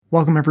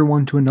Welcome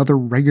everyone to another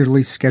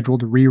regularly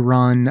scheduled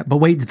rerun, but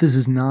wait, this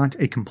is not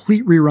a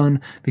complete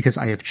rerun because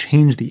I have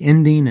changed the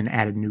ending and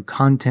added new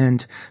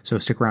content, so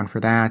stick around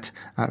for that.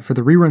 For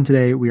the rerun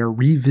today, we are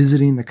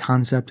revisiting the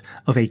concept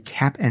of a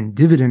cap and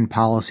dividend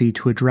policy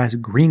to address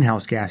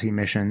greenhouse gas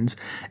emissions,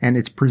 and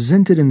it's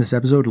presented in this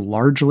episode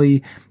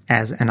largely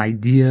as an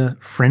idea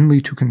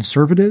friendly to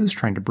conservatives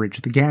trying to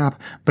bridge the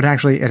gap, but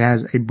actually it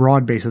has a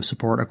broad base of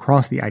support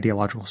across the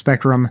ideological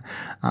spectrum.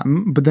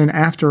 But then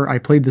after I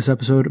played this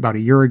episode about a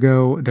year ago,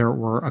 there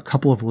were a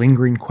couple of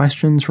lingering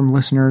questions from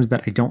listeners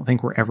that I don't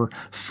think were ever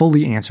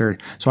fully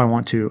answered, so I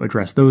want to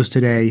address those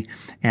today.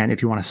 And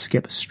if you want to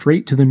skip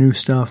straight to the new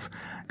stuff,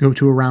 go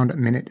to around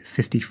minute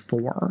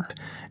 54.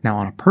 Now,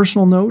 on a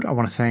personal note, I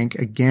want to thank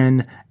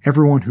again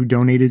everyone who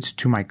donated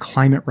to my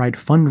Climate Ride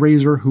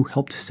fundraiser who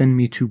helped send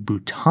me to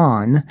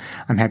Bhutan.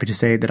 I'm happy to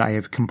say that I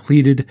have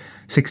completed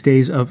 6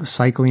 days of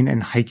cycling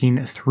and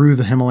hiking through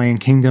the Himalayan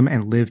kingdom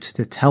and lived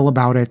to tell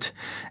about it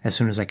as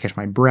soon as I catch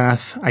my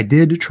breath. I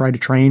did try to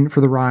train for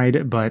the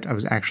ride, but I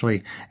was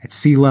actually at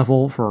sea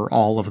level for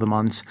all of the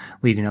months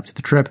leading up to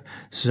the trip,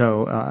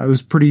 so I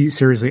was pretty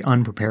seriously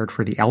unprepared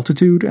for the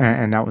altitude,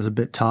 and that was a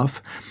bit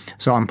tough.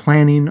 So I'm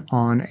planning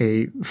on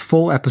a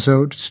full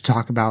episode to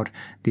talk about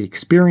the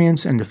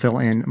experience and to fill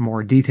in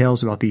more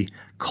details about the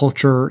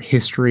culture,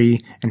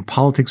 history, and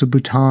politics of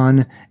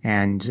Bhutan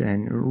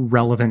and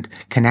relevant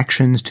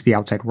connections to the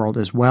outside world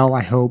as well,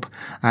 I hope,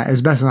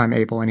 as best as I'm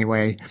able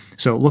anyway.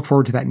 So look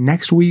forward to that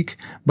next week.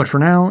 But for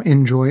now,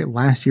 enjoy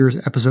last year's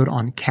episode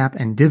on cap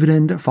and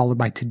dividend, followed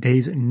by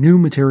today's new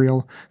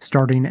material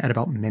starting at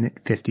about minute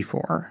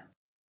 54.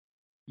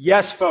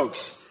 Yes,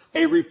 folks,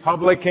 a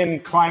Republican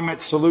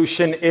climate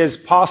solution is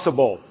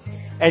possible.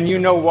 And you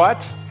know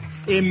what?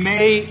 It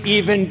may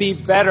even be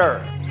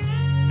better.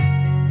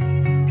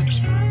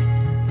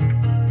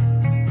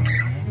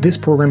 This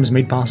program is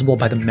made possible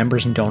by the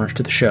members and donors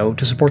to the show.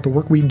 To support the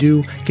work we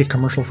do, get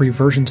commercial-free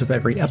versions of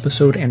every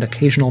episode and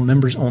occasional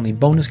members-only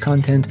bonus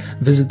content,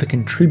 visit the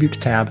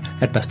Contribute tab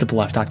at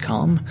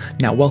bestoftheleft.com.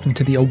 Now, welcome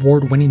to the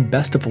award-winning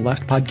Best of the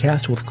Left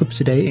podcast with clips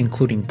today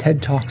including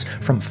TED Talks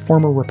from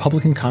former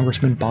Republican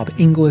Congressman Bob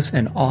Inglis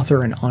and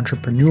author and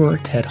entrepreneur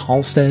Ted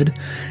Halstead,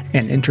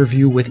 an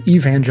interview with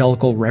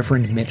evangelical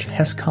Reverend Mitch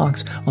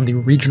Hescox on the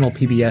regional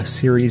PBS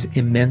series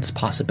Immense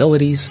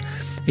Possibilities,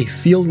 a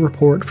field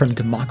report from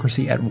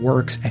Democracy at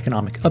Work's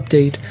Economic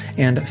Update,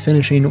 and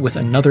finishing with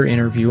another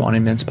interview on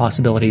Immense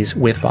Possibilities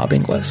with Bob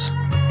Inglis.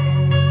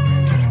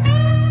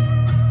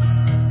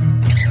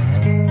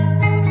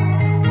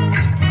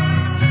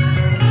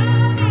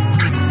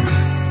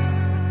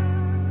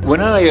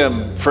 When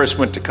I first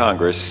went to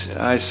Congress,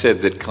 I said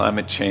that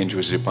climate change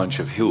was a bunch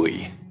of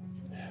hooey.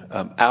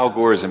 Al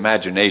Gore's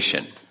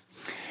imagination.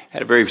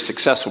 Had a very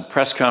successful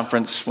press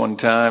conference one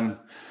time,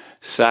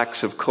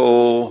 sacks of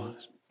coal,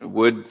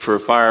 wood for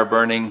fire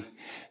burning,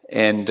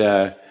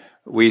 and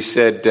we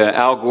said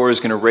Al Gore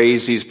is going to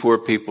raise these poor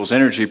people's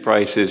energy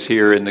prices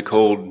here in the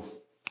cold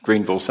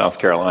Greenville, South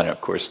Carolina. Of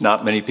course,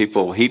 not many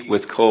people heat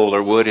with coal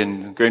or wood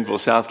in Greenville,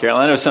 South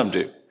Carolina. Some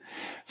do.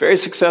 Very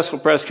successful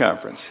press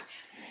conference.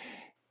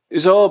 It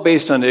was all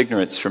based on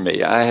ignorance for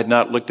me. I had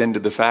not looked into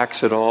the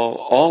facts at all.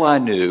 All I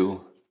knew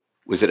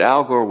was that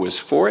Al Gore was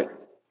for it,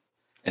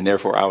 and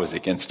therefore I was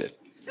against it.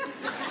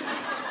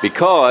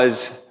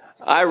 Because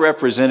I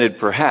represented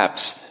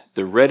perhaps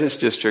the reddest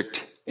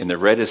district in the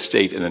reddest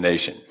state in the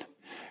nation,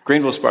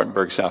 Greenville,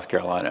 Spartanburg, South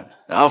Carolina.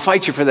 Now, I'll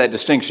fight you for that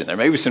distinction. There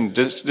may be some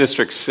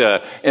districts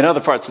in other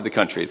parts of the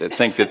country that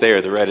think that they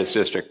are the reddest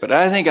district, but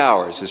I think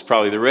ours is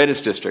probably the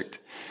reddest district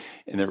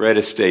in the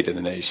reddest state in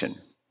the nation.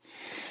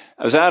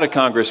 I was out of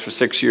Congress for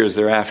 6 years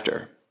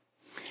thereafter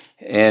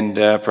and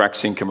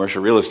practicing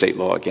commercial real estate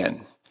law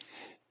again.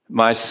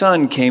 My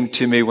son came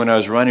to me when I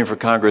was running for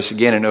Congress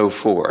again in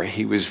 2004.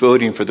 He was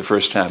voting for the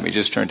first time. He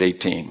just turned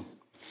 18.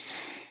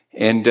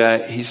 And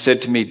he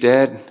said to me,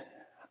 "Dad,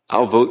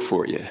 I'll vote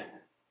for you,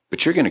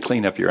 but you're going to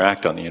clean up your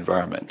act on the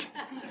environment."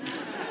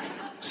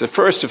 It's the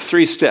first of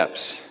 3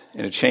 steps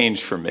in a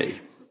change for me,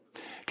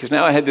 because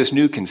now I had this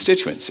new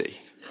constituency.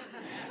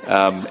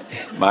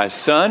 My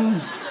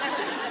son,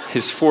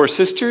 his 4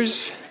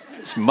 sisters,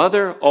 his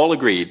mother, all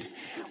agreed,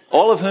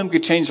 all of whom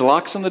could change the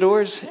locks on the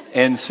doors,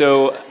 and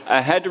so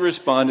I had to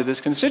respond to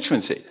this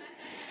constituency.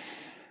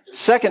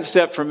 Second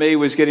step for me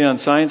was getting on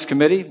science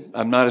committee.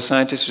 I'm not a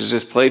scientist, I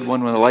just played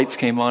one when the lights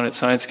came on at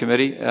science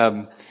committee.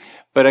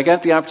 But I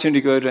got the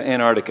opportunity to go to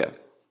Antarctica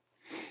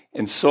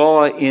and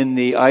saw in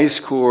the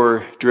ice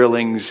core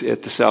drillings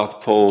at the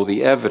South Pole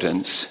the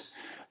evidence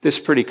that's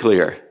pretty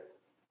clear.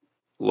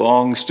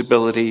 Long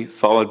stability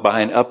followed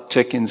by an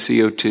uptick in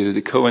CO2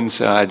 that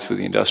coincides with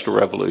the Industrial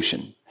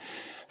Revolution.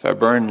 If I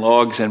burn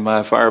logs in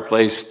my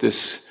fireplace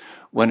this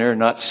winter,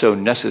 not so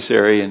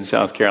necessary in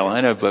South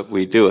Carolina, but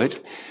we do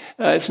it,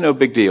 it's no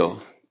big deal.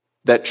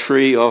 That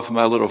tree off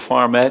my little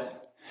farmette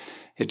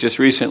had just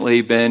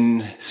recently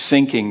been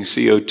sinking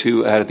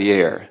CO2 out of the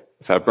air.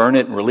 If I burn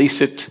it and release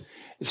it,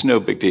 it's no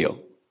big deal.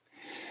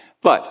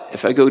 But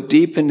if I go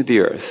deep into the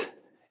earth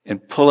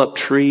and pull up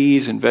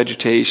trees and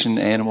vegetation,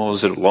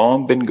 animals that have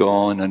long been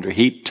gone under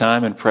heat,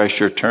 time, and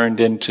pressure, turned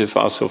into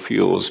fossil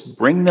fuels,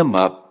 bring them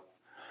up,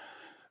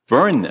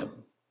 burn them.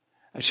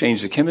 I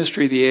change the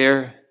chemistry of the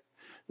air.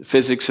 The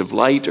physics of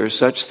light are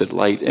such that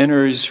light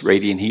enters,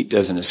 radiant heat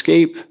doesn't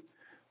escape.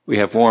 We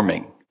have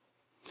warming.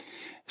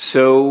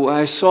 So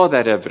I saw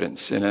that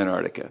evidence in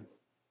Antarctica.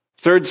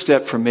 Third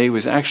step for me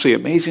was actually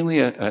amazingly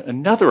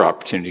another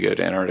opportunity to go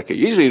to Antarctica.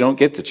 Usually you don't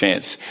get the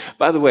chance.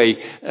 By the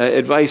way,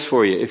 advice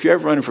for you. If you're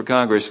ever running for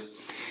Congress,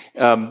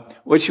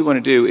 what you want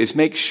to do is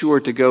make sure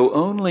to go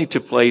only to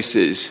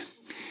places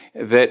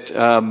that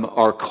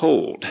are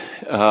cold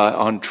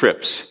on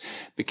trips.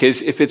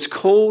 Because if it's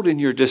cold in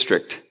your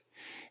district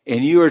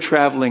and you are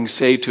traveling,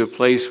 say, to a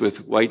place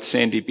with white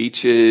sandy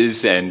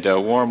beaches and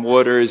warm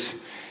waters,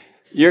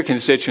 your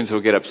constituents will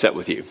get upset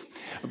with you.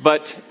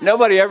 But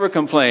nobody ever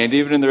complained,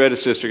 even in the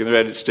reddest district in the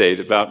reddest state,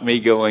 about me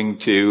going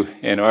to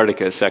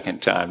Antarctica a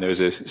second time. There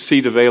was a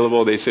seat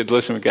available. They said,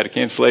 listen, we've got a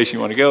cancellation.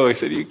 You want to go? I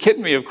said, are you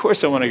kidding me? Of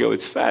course I want to go.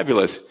 It's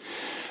fabulous.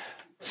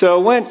 So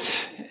I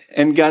went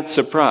and got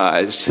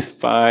surprised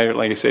by,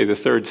 like I say, the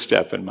third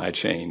step in my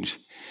change.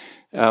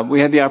 We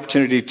had the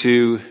opportunity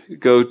to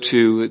go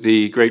to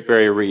the Great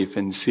Barrier Reef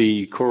and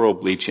see coral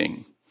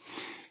bleaching.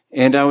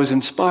 And I was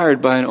inspired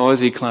by an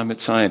Aussie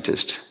climate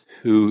scientist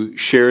who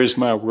shares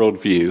my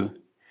worldview,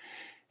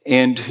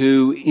 and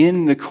who,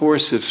 in the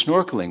course of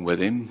snorkeling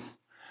with him,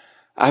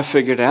 I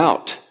figured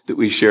out that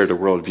we shared a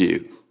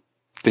worldview,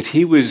 that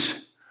he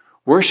was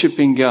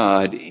worshiping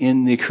God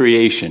in the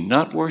creation,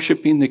 not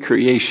worshiping the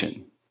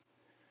creation,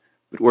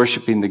 but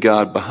worshiping the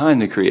God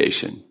behind the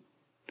creation.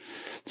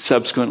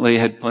 Subsequently,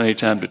 I had plenty of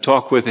time to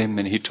talk with him,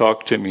 and he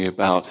talked to me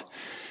about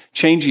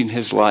changing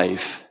his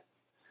life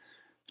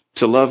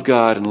to love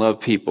God and love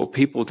people,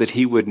 people that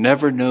he would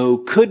never know,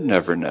 could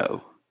never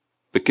know,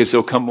 because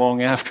they'll come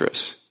along after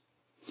us.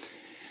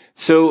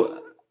 So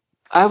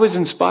I was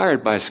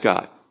inspired by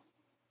Scott.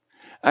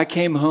 I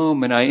came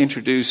home and I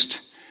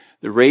introduced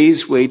the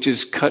Raise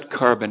Wages, Cut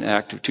Carbon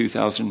Act of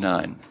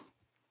 2009.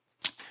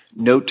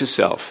 Note to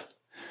self,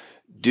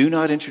 do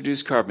not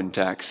introduce carbon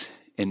tax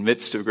in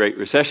midst of Great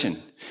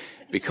Recession,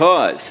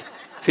 because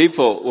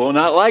people will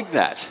not like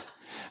that.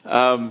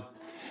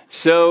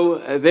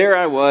 So there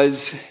I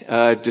was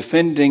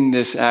defending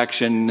this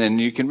action, and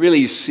you can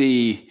really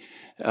see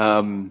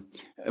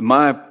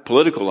my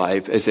political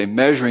life as a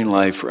measuring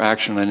life for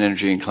action on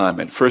energy and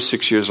climate. First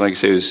 6 years, like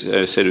I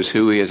said, was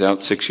Hui. I was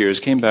out 6 years,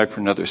 came back for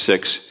another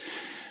 6.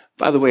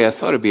 By the way, I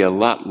thought it'd be a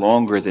lot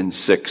longer than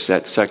 6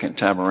 that second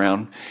time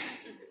around.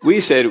 We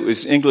said it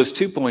was English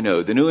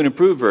 2.0, the new and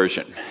improved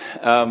version.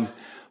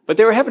 But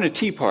they were having a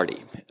tea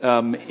party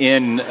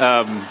in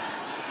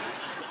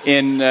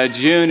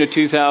June of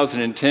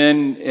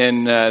 2010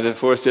 in the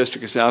 4th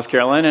District of South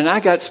Carolina, and I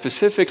got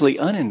specifically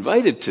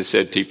uninvited to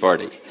said tea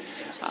party.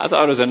 I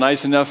thought I was a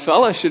nice enough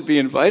fella, should be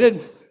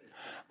invited.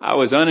 I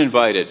was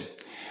uninvited.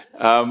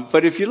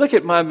 But if you look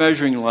at my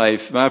measuring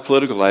life, my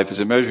political life as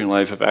a measuring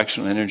life of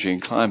action on energy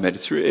and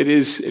climate,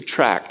 it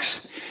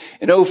tracks.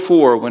 In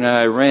 2004, when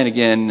I ran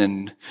again,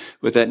 and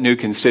with that new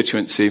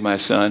constituency, my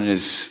son and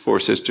his 4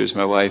 sisters,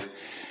 my wife,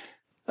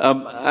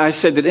 I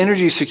said that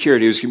energy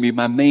security was going to be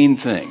my main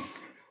thing.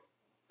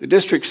 The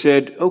district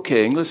said,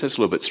 okay, Inglis, that's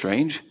a little bit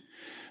strange,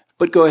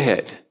 but go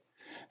ahead.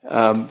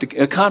 The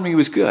economy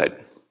was good.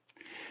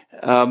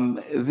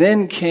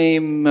 Then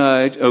came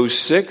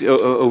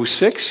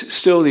 06,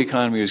 still the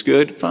economy was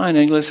good. Fine,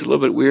 Inglis, a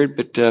little bit weird,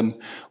 but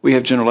we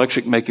have General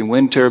Electric making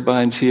wind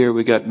turbines here.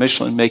 We got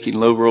Michelin making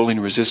low rolling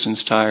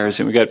resistance tires,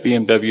 and we got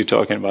BMW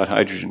talking about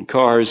hydrogen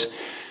cars.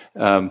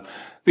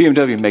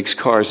 BMW makes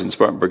cars in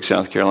Spartanburg,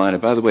 South Carolina.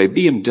 By the way,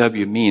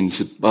 BMW means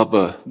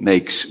Bubba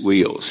makes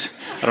wheels.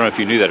 I don't know if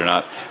you knew that or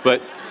not.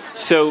 But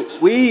so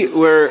we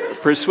were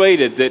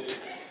persuaded that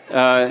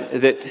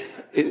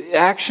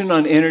action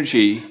on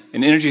energy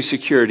and energy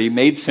security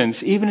made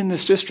sense even in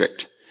this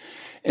district.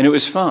 And it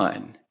was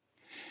fine.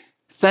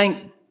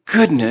 Thank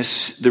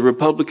goodness the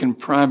Republican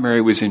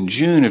primary was in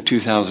June of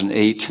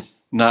 2008,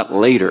 not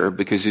later,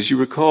 because as you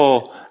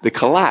recall, the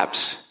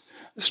collapse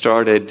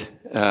started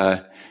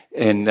as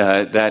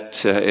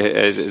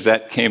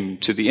that came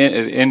to the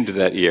end of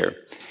that year.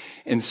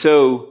 And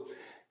so,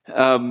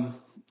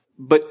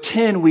 but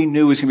 10 we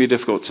knew was going to be a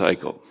difficult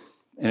cycle.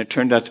 And it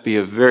turned out to be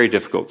a very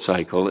difficult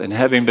cycle. And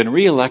having been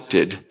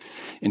reelected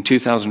in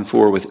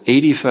 2004 with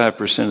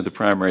 85% of the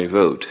primary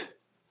vote,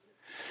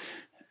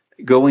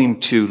 going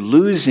to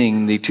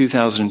losing the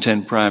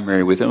 2010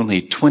 primary with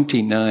only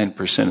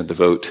 29% of the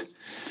vote,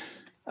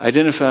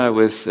 identify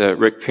with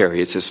Rick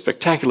Perry. It's a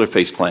spectacular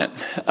faceplant.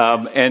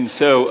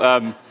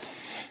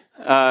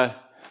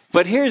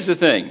 But here's the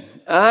thing.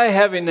 I,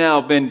 having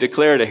now been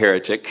declared a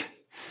heretic,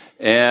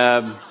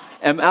 am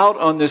out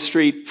on the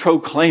street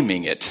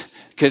proclaiming it.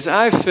 Because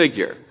I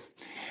figure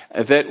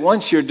that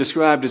once you're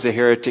described as a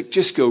heretic,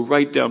 just go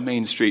right down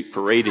Main Street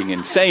parading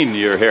and saying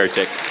you're a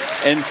heretic.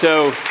 And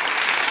so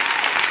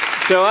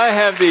I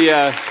have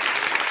the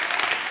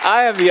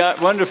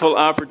wonderful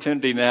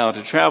opportunity now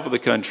to travel the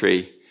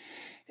country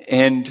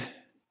and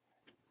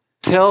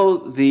tell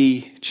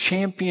the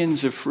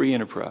champions of free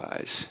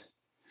enterprise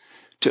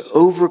to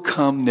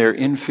overcome their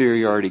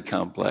inferiority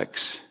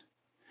complex,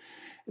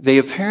 they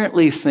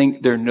apparently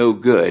think they're no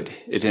good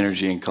at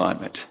energy and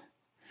climate.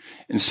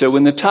 And so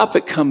when the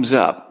topic comes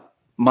up,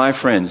 my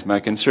friends, my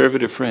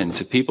conservative friends,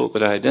 the people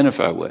that I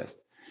identify with,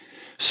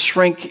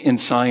 shrink in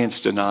science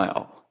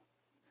denial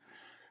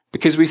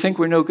because we think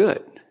we're no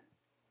good.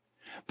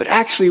 But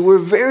actually, we're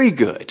very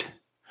good.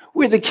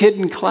 We're the kid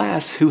in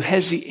class who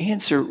has the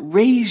answer.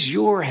 Raise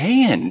your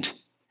hand.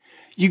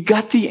 You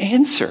got the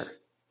answer.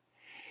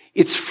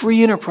 It's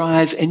free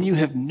enterprise, and you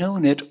have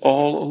known it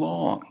all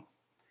along.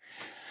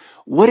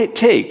 What it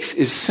takes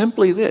is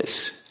simply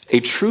this, a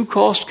true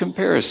cost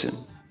comparison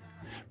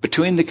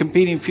between the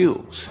competing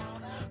fuels.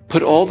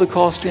 Put all the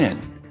cost in,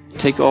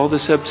 take all the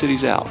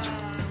subsidies out,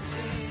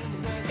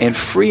 and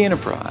free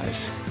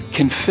enterprise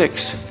can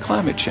fix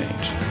climate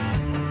change.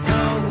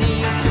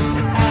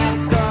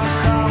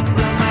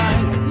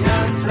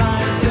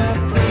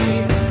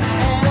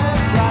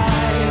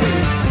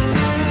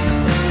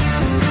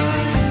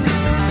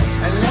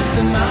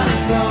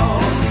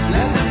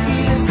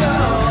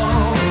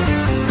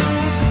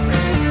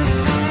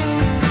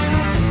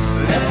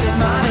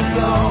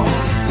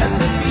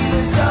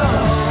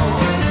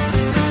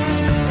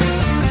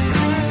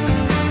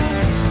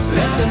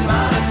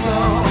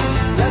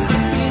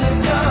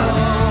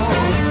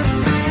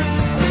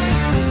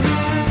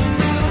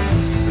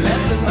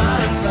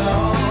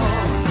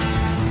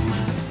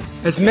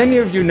 As many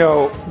of you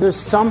know, there's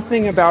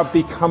something about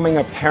becoming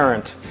a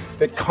parent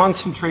that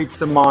concentrates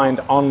the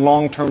mind on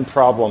long-term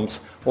problems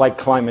like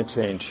climate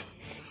change.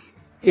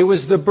 It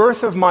was the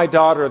birth of my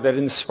daughter that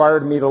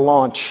inspired me to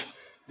launch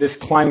this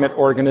climate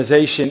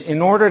organization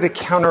in order to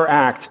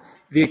counteract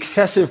the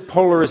excessive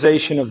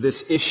polarization of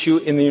this issue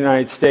in the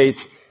United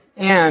States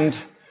and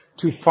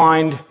to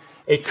find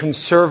a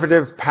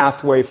conservative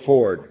pathway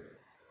forward.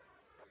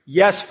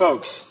 Yes,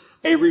 folks,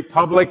 a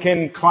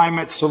Republican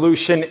climate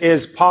solution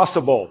is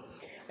possible.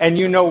 And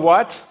you know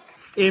what?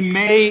 It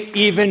may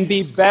even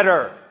be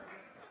better.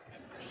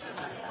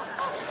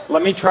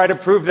 Let me try to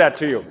prove that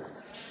to you.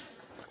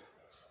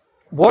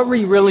 What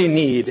we really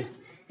need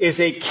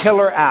is a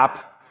killer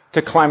app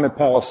to climate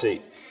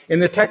policy. In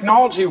the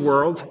technology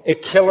world, a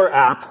killer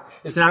app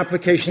is an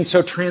application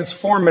so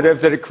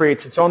transformative that it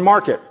creates its own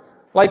market,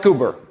 like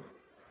Uber.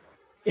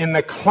 In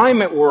the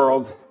climate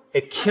world,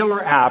 a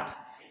killer app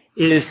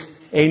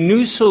is a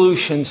new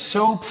solution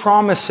so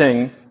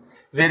promising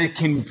that it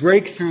can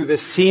break through the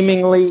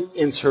seemingly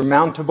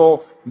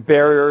insurmountable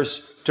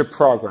barriers to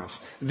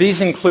progress.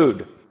 These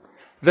include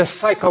the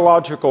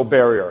psychological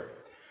barrier.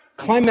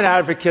 Climate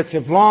advocates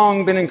have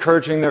long been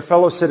encouraging their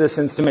fellow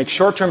citizens to make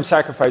short-term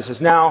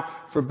sacrifices now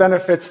for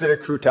benefits that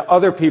accrue to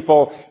other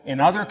people in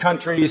other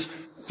countries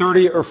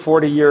 30 or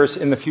 40 years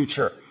in the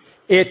future.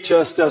 It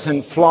just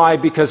doesn't fly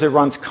because it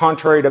runs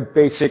contrary to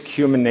basic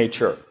human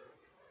nature.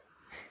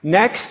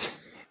 Next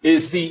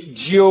is the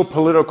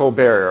geopolitical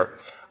barrier.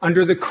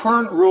 Under the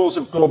current rules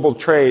of global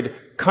trade,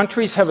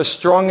 countries have a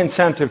strong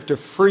incentive to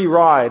free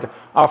ride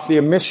off the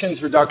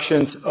emissions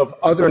reductions of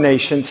other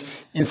nations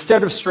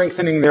instead of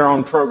strengthening their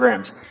own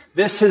programs.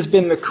 This has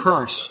been the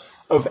curse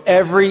of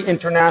every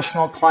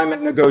international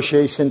climate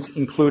negotiations,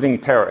 including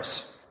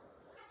Paris.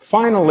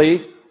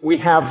 Finally, we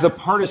have the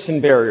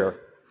partisan barrier.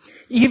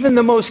 Even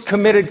the most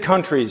committed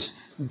countries,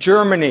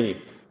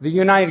 Germany, the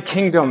United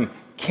Kingdom,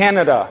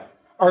 Canada,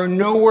 are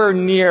nowhere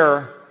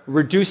near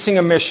reducing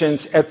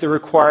emissions at the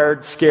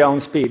required scale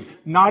and speed.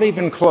 Not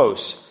even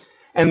close.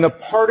 And the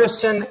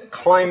partisan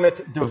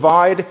climate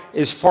divide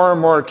is far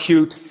more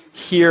acute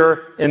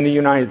here in the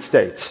United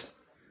States.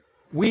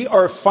 We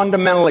are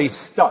fundamentally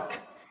stuck,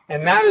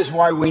 and that is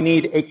why we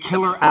need a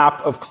killer app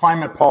of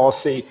climate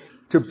policy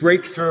to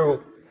break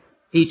through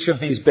each of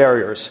these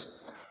barriers.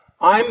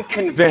 I'm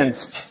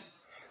convinced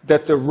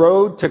that the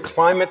road to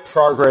climate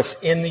progress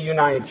in the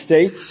United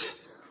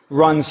States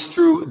runs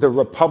through the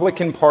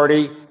Republican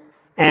Party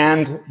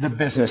and the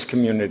business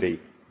community.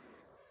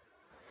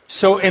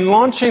 So in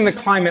launching the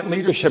Climate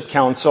Leadership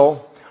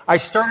Council, I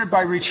started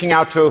by reaching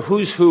out to a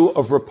who's who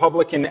of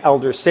Republican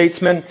elder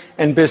statesmen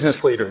and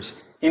business leaders,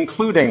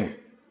 including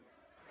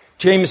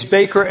James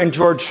Baker and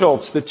George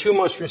Shultz, the two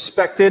most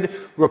respected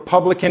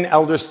Republican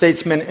elder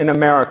statesmen in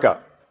America.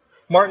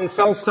 Martin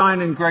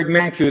Feldstein and Greg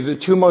Mankiw, the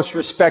two most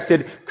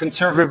respected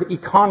conservative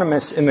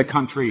economists in the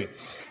country.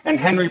 And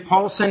Henry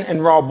Paulson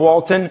and Rob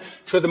Walton,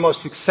 two of the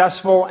most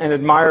successful and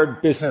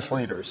admired business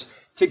leaders.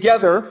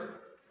 Together,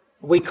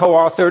 we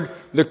co-authored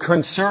The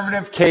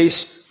Conservative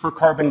Case for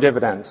Carbon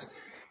Dividends.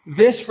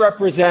 This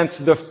represents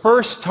the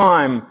first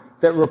time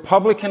that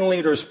Republican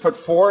leaders put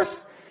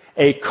forth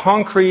a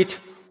concrete,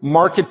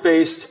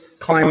 market-based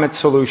climate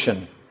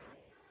solution.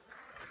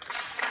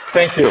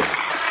 Thank you.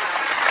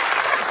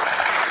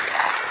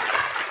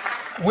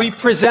 We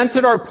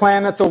presented our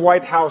plan at the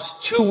White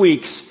House 2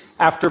 weeks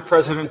after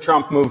President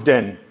Trump moved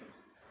in.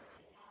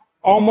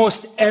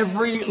 Almost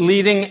every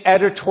leading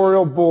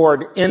editorial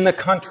board in the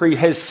country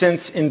has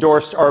since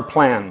endorsed our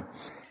plan.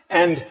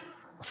 And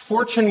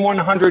Fortune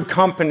 100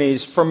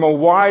 companies from a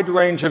wide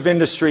range of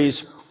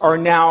industries are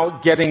now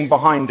getting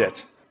behind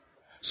it.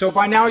 So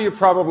by now you're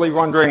probably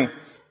wondering,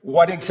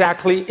 what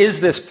exactly is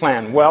this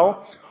plan?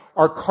 Well,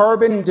 our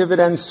carbon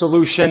dividend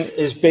solution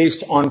is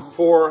based on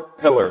 4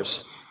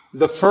 pillars.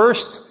 The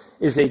first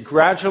is a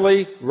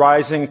gradually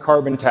rising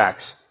carbon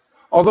tax.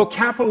 Although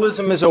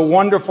capitalism is a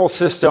wonderful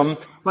system,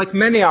 like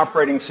many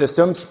operating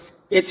systems,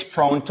 it's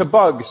prone to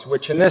bugs,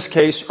 which in this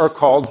case are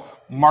called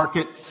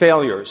market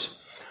failures.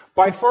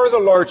 By far the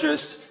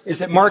largest is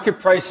that market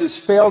prices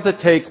fail to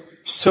take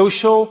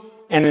social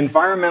and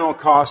environmental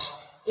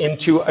costs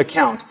into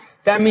account.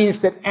 That means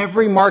that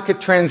every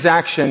market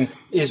transaction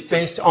is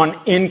based on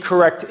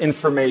incorrect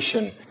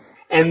information.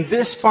 And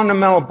this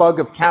fundamental bug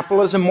of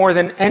capitalism, more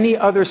than any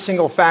other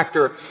single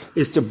factor,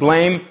 is to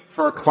blame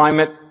for a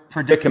climate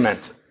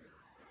predicament.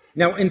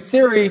 Now, in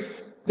theory,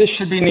 this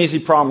should be an easy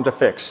problem to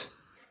fix.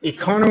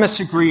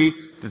 Economists agree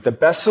that the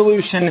best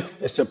solution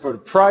is to put a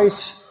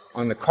price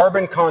on the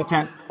carbon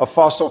content of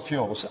fossil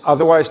fuels,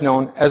 otherwise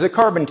known as a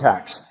carbon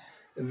tax.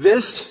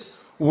 This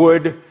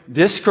would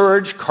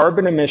discourage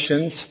carbon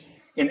emissions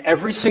in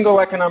every single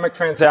economic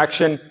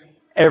transaction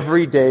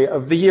every day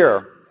of the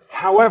year.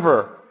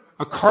 However,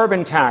 a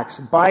carbon tax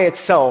by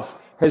itself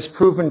has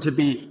proven to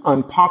be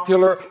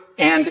unpopular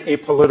and a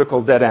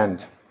political dead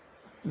end.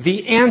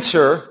 The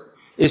answer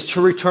is to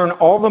return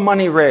all the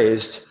money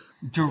raised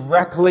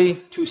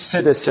directly to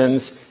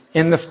citizens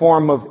in the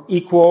form of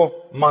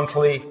equal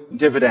monthly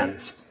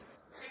dividends.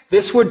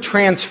 This would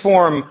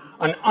transform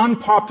an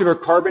unpopular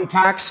carbon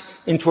tax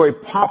into a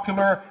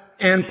popular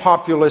and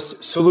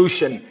populist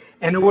solution.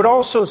 And it would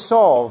also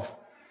solve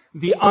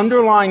the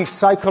underlying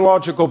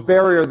psychological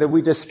barrier that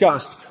we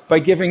discussed by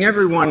giving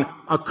everyone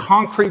a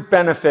concrete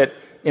benefit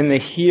in the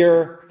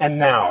here and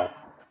now.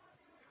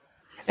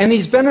 And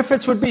these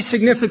benefits would be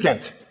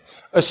significant.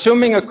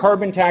 Assuming a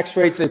carbon tax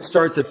rate that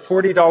starts at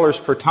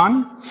 $40 per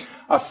ton,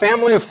 a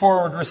family of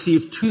 4 would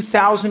receive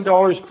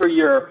 $2,000 per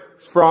year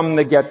from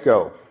the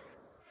get-go.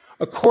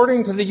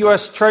 According to the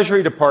U.S.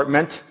 Treasury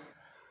Department,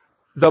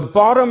 the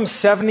bottom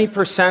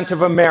 70%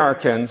 of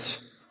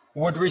Americans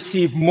would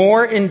receive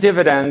more in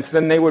dividends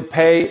than they would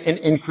pay in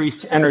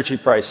increased energy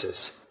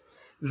prices.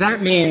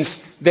 That means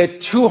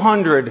that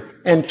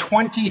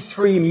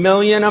 223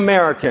 million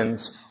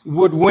Americans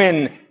would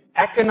win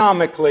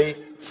economically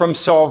from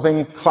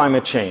solving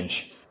climate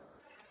change.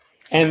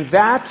 And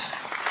that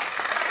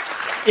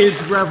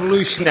is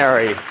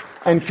revolutionary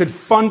and could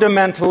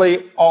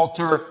fundamentally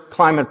alter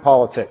climate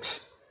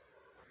politics.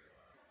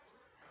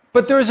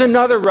 But there's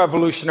another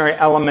revolutionary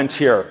element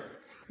here.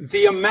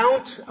 The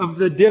amount of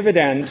the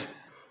dividend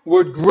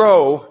would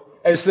grow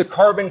as the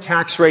carbon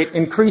tax rate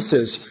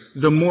increases.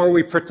 The more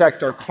we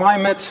protect our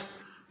climate,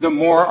 the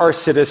more our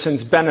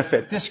citizens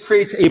benefit. This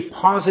creates a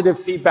positive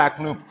feedback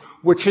loop,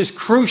 which is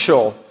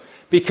crucial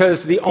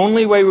because the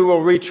only way we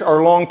will reach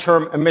our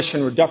long-term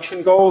emission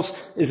reduction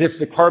goals is if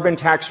the carbon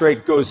tax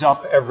rate goes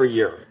up every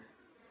year.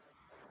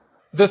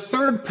 The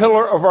third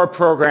pillar of our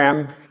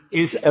program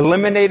is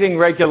eliminating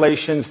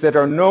regulations that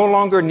are no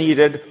longer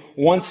needed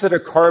once that a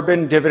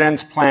carbon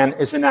dividends plan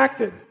is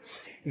enacted.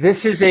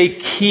 This is a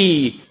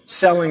key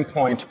selling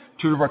point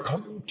to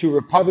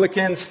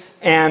Republicans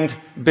and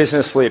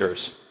business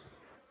leaders.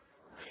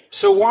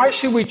 So why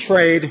should we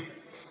trade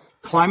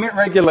climate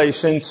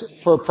regulations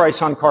for a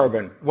price on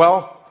carbon?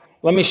 Well,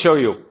 let me show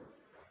you.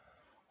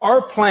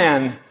 Our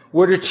plan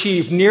would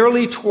achieve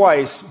nearly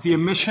twice the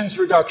emissions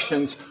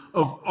reductions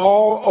of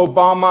all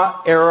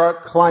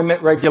Obama-era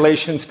climate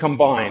regulations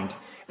combined,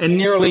 and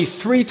nearly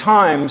 3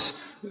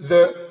 times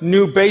the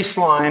new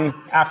baseline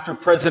after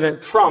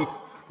President Trump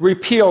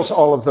repeals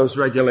all of those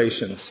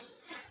regulations.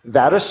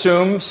 That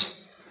assumes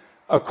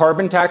a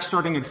carbon tax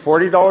starting at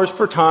 $40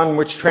 per ton,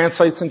 which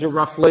translates into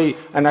roughly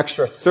an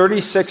extra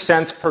 36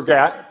 cents per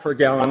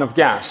gallon of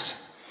gas.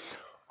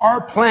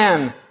 Our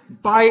plan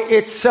by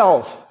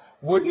itself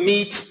would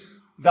meet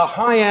the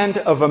high end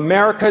of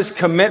America's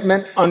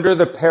commitment under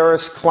the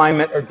Paris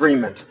Climate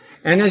Agreement.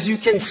 And as you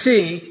can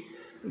see,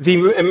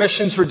 the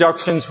emissions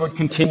reductions would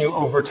continue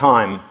over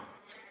time.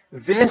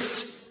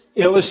 This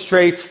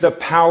illustrates the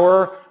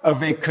power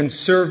of a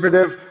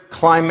conservative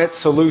climate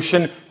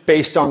solution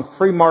based on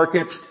free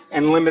markets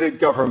and limited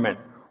government.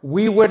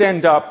 We would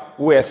end up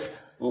with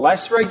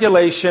less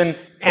regulation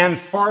and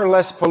far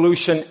less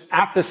pollution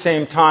at the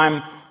same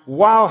time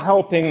while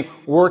helping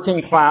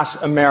working class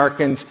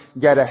Americans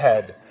get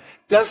ahead.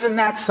 Doesn't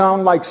that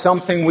sound like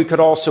something we could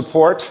all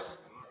support?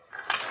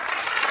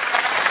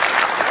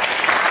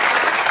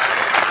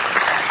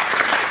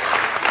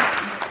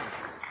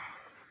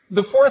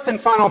 The fourth and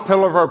final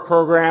pillar of our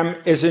program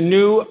is a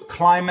new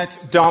climate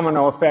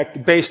domino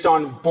effect based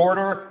on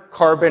border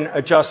carbon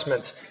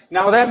adjustments.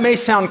 Now that may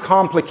sound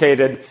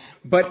complicated,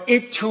 but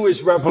it too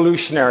is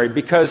revolutionary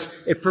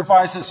because it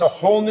provides us a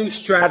whole new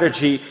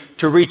strategy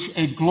to reach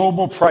a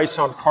global price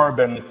on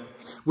carbon,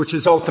 which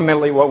is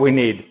ultimately what we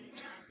need.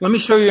 Let me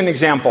show you an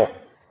example.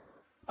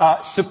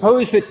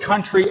 Suppose that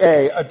country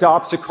A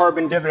adopts a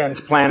carbon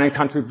dividends plan and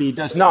country B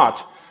does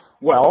not.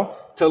 Well,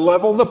 to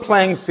level the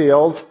playing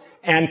field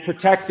and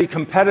protect the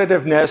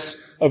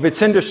competitiveness of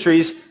its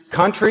industries,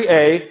 country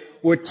A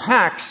would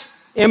tax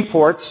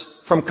imports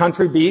from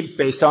country B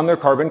based on their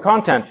carbon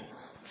content.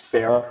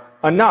 Fair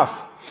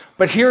enough.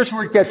 But here's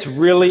where it gets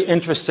really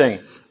interesting,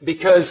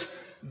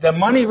 because the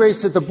money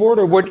raised at the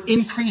border would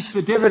increase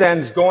the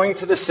dividends going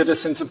to the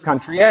citizens of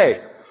country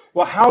A.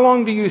 Well, how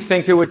long do you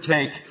think it would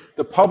take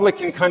the public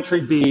in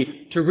country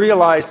B to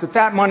realize that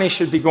that money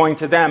should be going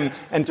to them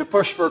and to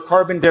push for a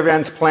carbon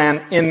dividends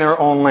plan in their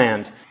own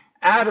land?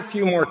 Add a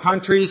few more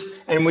countries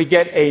and we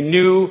get a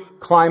new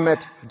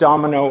climate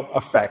domino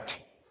effect.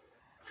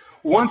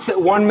 Once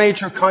one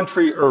major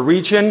country or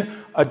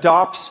region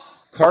adopts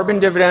carbon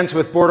dividends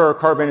with border or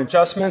carbon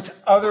adjustments,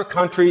 other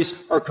countries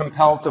are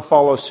compelled to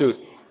follow suit.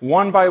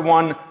 One by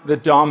one, the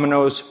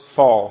dominoes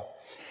fall.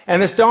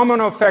 And this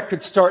domino effect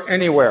could start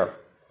anywhere.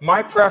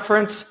 My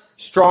preference,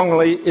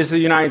 strongly, is the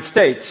United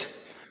States.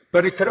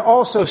 But it could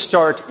also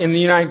start in the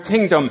United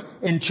Kingdom,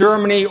 in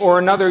Germany or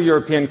another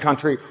European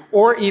country,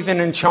 or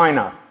even in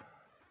China.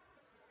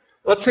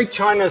 Let's take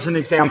China as an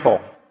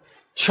example.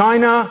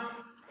 China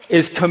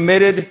is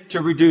committed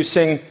to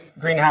reducing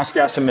greenhouse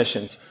gas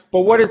emissions.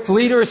 But what its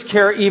leaders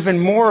care even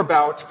more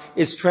about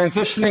is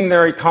transitioning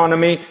their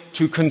economy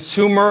to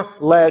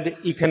consumer-led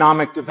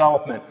economic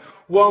development.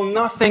 Well,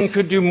 nothing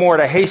could do more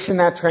to hasten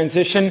that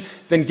transition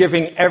than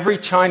giving every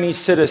Chinese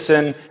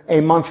citizen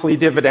a monthly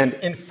dividend.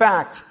 In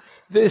fact,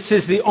 this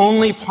is the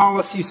only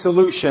policy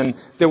solution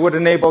that would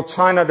enable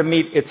China to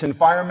meet its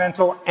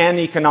environmental and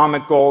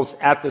economic goals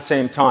at the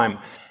same time.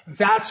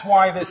 That's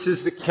why this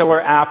is the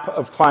killer app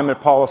of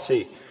climate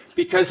policy,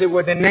 because it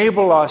would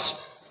enable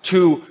us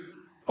to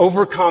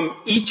overcome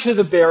each of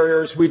the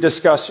barriers we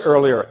discussed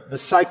earlier, the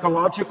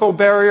psychological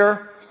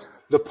barrier,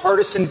 the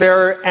partisan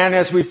barrier, and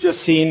as we've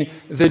just seen,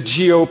 the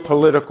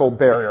geopolitical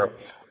barrier.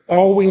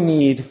 All we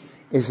need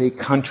is a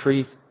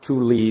country to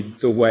lead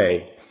the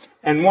way.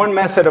 And one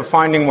method of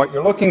finding what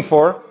you're looking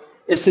for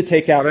is to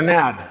take out an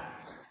ad.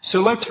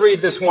 So let's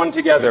read this one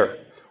together.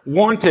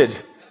 Wanted,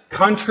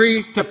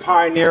 country to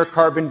pioneer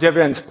carbon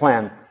dividends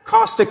plan.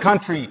 Cost to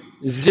country,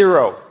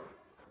 0.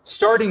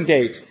 Starting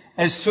date,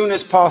 as soon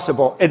as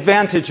possible.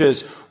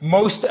 Advantages,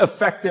 most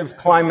effective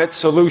climate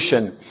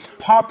solution.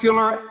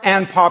 Popular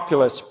and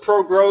populist,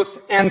 pro-growth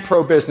and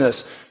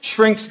pro-business.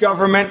 Shrinks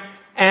government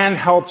and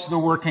helps the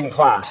working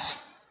class.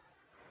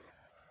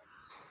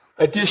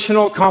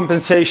 Additional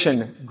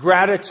compensation,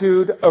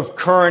 gratitude of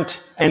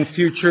current and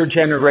future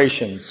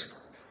generations,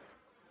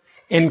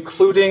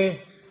 including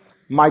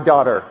my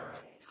daughter.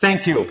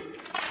 Thank you.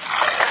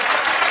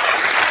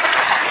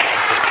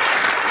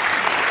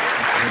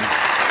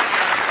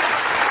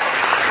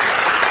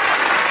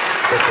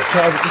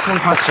 Just one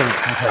question.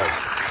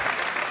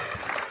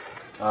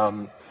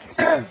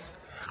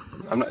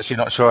 I'm actually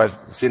not sure I've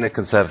seen a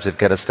Conservative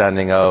get a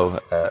standing O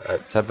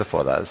at TED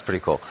before that. It's pretty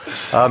cool.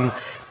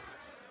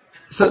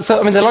 So,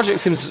 I mean, the logic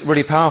seems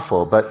really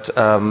powerful, but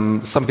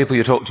some people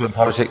you talk to in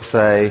politics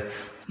say,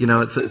 you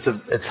know,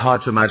 it's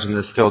hard to imagine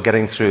this still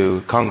getting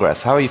through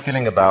Congress. How are you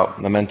feeling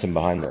about momentum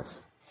behind this?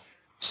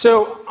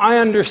 So I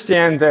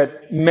understand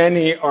that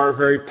many are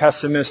very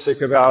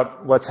pessimistic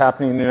about what's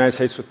happening in the United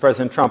States with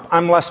President Trump.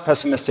 I'm less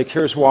pessimistic.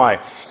 Here's why.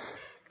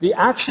 The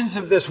actions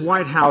of this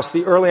White House,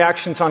 the early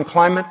actions on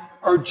climate,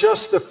 are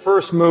just the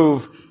first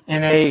move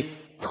in a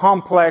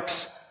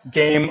complex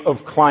game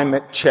of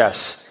climate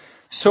chess.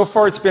 So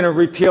far, it's been a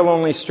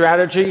repeal-only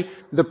strategy.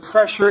 The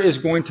pressure is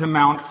going to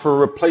mount for a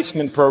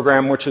replacement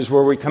program, which is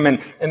where we come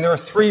in. And there are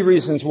 3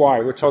 reasons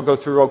why, which I'll go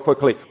through real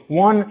quickly.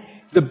 One,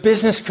 the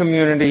business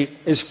community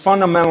is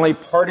fundamentally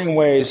parting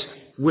ways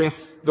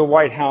with the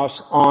White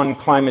House on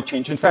climate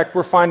change. In fact,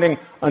 we're finding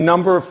a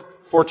number of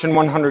Fortune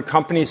 100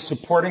 companies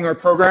supporting our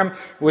program.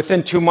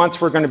 Within 2 months,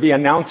 we're going to be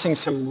announcing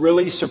some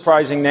really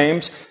surprising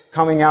names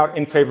coming out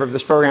in favor of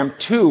this program.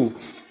 2,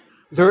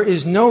 there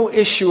is no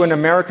issue in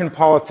American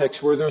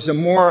politics where there's a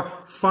more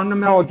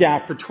fundamental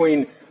gap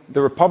between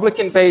the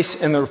Republican base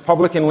and the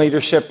Republican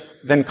leadership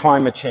than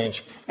climate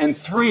change. And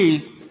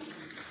 3,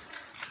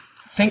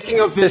 thinking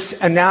of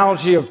this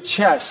analogy of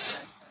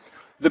chess,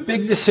 the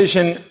big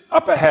decision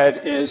up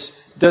ahead is,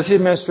 does the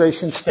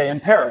administration stay in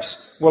Paris?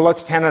 Well,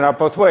 let's pan it out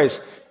both ways.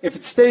 If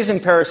it stays in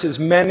Paris, as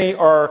many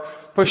are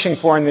pushing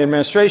for in the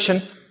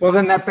administration, well,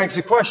 then that begs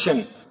the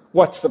question,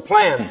 what's the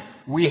plan?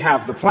 We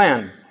have the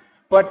plan.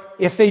 But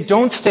if they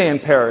don't stay in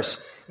Paris,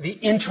 the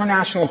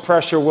international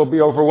pressure will be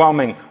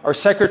overwhelming. Our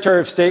Secretary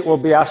of State will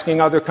be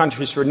asking other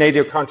countries for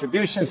NATO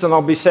contributions, and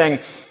they'll be saying,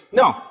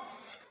 no,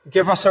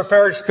 give us our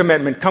Paris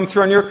commitment. Come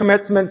through on your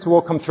commitments,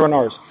 we'll come through on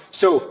ours.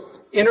 So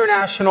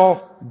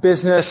international,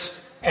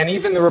 business, and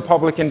even the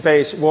Republican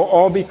base will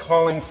all be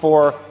calling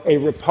for a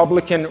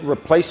Republican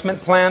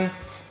replacement plan,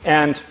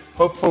 and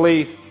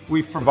hopefully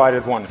we've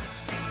provided one.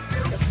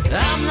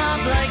 I'm not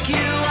like you,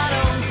 I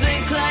don't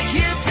think like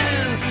you do.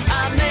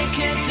 I make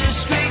it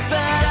discreet,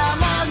 but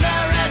I'm on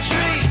the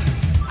retreat.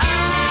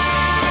 I'm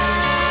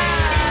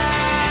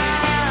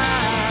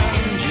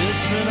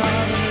just an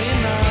ordinary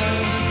man.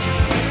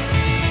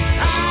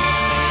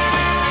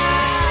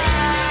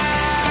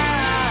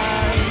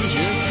 I'm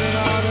just an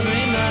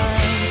ordinary man.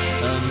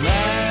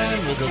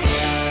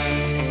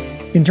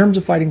 In terms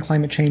of fighting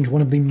climate change,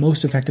 one of the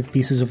most effective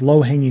pieces of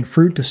low-hanging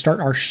fruit to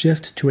start our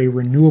shift to a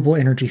renewable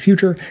energy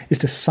future is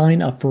to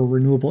sign up for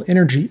renewable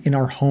energy in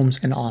our homes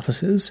and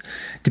offices.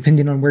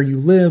 Depending on where you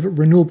live,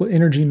 renewable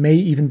energy may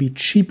even be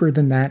cheaper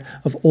than that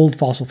of old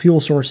fossil fuel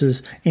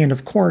sources, and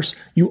of course,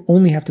 you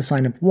only have to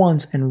sign up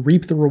once and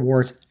reap the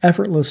rewards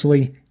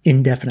effortlessly,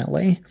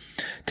 indefinitely.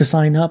 To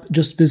sign up,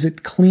 just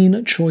visit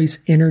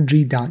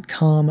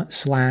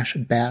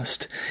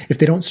cleanchoiceenergy.com/best. If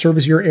they don't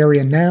service your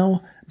area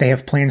now, they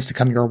have plans to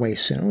come your way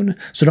soon.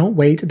 So don't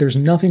wait. There's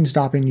nothing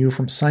stopping you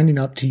from signing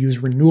up to use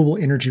renewable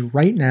energy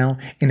right now,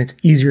 and it's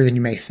easier than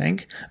you may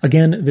think.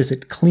 Again,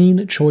 visit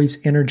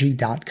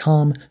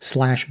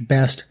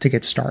cleanchoiceenergy.com/best to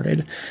get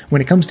started.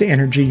 When it comes to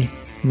energy,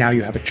 now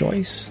you have a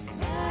choice.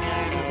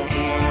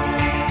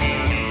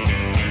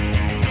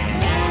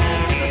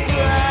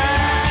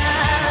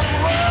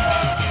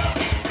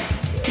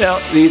 Now,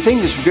 the thing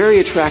that's very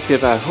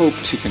attractive, I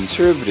hope, to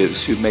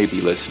conservatives who may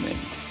be listening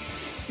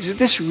is that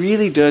this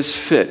really does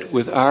fit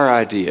with our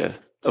idea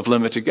of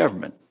limited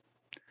government.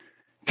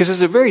 Because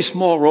there's a very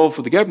small role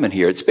for the government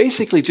here. It's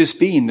basically just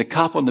being the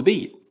cop on the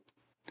beat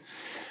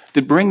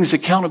that brings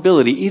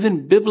accountability,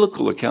 even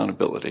biblical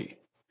accountability.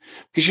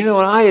 Because you know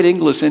what? I at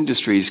Inglis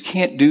Industries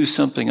can't do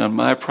something on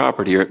my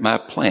property or at my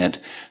plant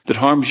that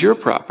harms your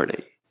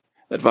property,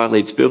 that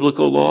violates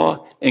biblical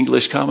law,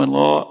 English common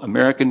law,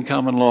 American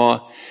common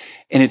law,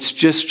 and it's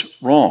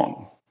just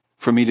wrong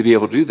for me to be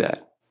able to do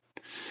that.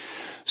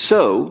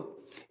 So,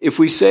 if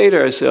we say to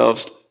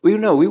ourselves, we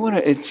want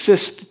to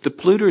insist that the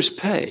polluters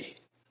pay.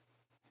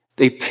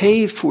 They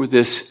pay for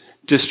this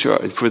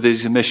discharge, for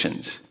these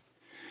emissions,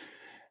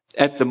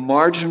 at the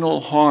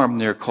marginal harm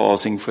they're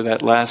causing for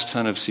that last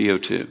ton of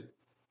CO2.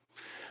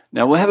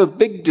 Now, we'll have a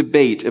big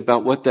debate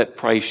about what that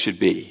price should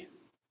be.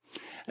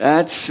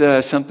 That's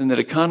something that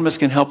economists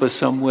can help us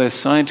some with,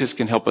 scientists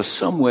can help us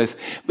some with,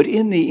 but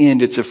in the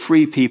end, it's a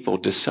free people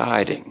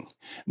deciding,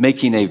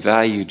 making a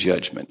value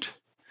judgment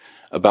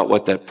about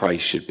what that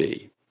price should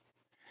be.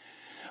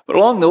 But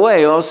along the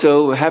way,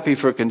 also happy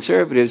for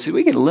conservatives,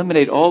 we can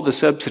eliminate all the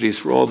subsidies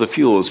for all the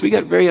fuels. We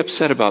got very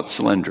upset about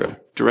Solyndra,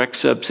 direct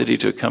subsidy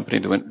to a company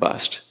that went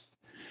bust.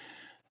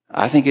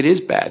 I think it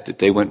is bad that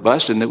they went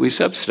bust and that we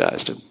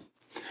subsidized them.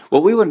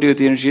 What we want to do at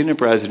the Energy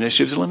Enterprise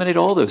Initiative is eliminate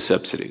all those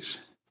subsidies.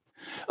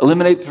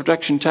 Eliminate the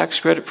production tax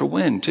credit for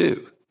wind,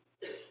 too.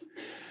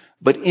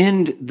 But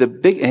end the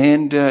big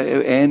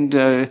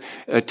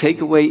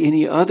take away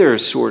any other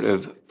sort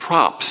of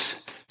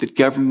props that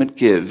government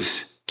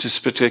gives to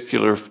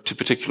particular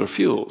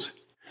fuels.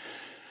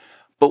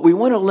 But we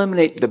want to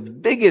eliminate the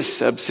biggest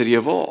subsidy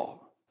of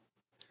all,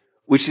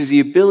 which is the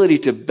ability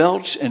to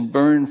belch and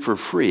burn for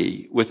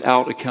free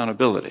without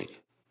accountability.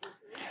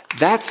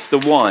 That's the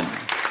one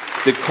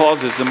that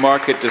causes a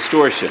market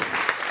distortion.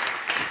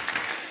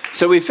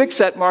 So we fix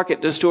that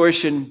market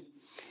distortion,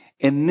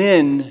 and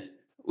then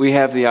we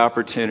have the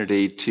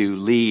opportunity to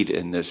lead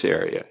in this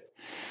area.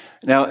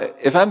 Now,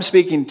 if I'm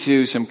speaking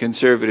to some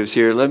conservatives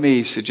here, let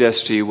me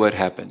suggest to you what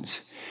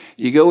happens.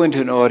 You go into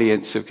an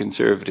audience of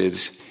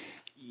conservatives,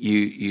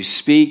 you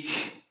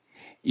speak,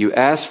 you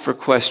ask for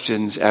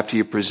questions after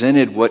you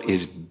presented what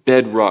is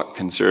bedrock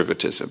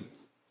conservatism.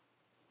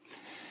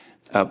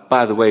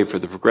 By the way, for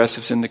the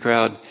progressives in the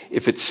crowd,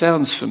 if it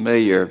sounds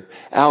familiar,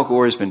 Al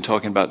Gore has been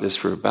talking about this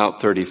for about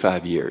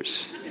 35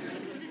 years.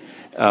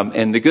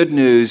 And the good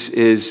news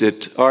is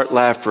that Art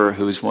Laffer,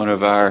 who's one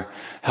of our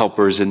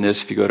helpers in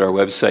this, if you go to our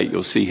website,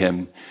 you'll see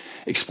him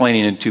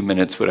explaining in 2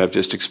 minutes what I've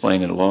just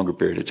explained in a longer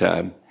period of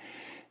time.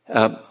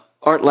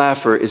 Art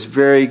Laffer is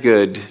very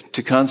good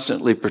to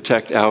constantly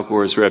protect Al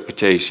Gore's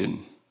reputation.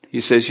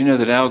 He says,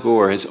 that Al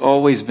Gore has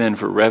always been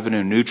for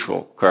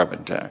revenue-neutral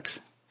carbon tax,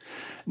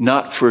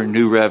 not for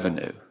new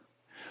revenue,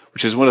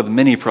 which is one of the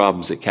many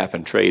problems that cap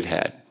and trade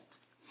had.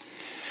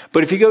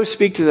 But if you go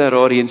speak to that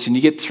audience and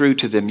you get through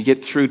to them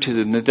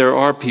that there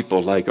are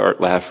people like Art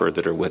Laffer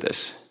that are with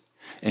us,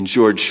 and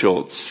George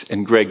Shultz,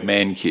 and Greg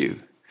Mankiw,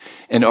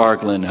 and R.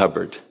 Glenn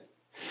Hubbard.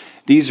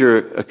 These are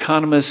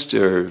economists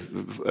or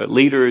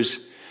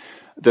leaders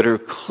that are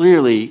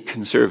clearly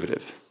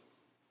conservative.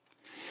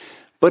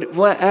 But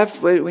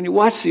when you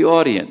watch the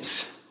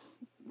audience,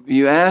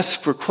 you ask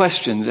for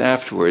questions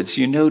afterwards,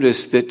 you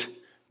notice that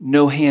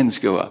no hands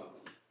go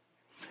up.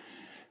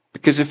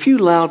 Because a few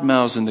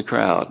loudmouths in the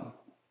crowd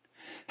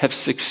have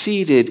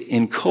succeeded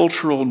in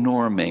cultural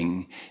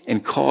norming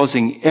and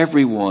causing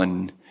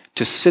everyone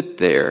to sit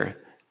there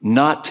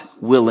not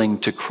willing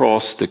to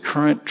cross the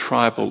current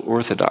tribal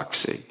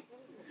orthodoxy.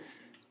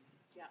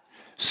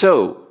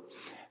 So,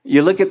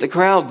 you look at the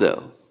crowd,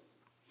 though,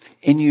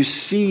 and you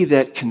see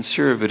that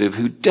conservative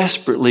who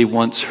desperately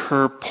wants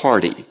her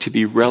party to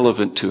be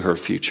relevant to her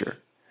future.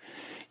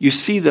 You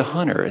see the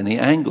hunter and the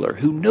angler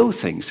who know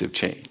things have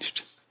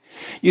changed.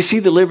 You see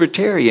the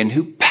libertarian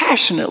who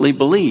passionately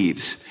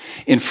believes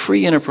in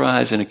free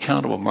enterprise and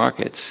accountable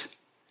markets.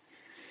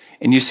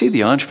 And you see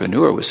the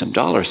entrepreneur with some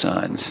dollar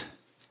signs.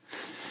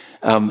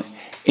 And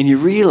you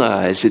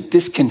realize that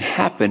this can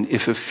happen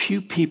if a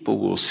few people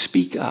will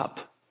speak up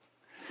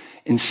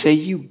and say,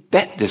 you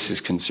bet this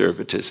is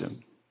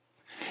conservatism.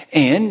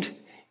 And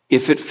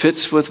if it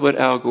fits with what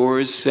Al Gore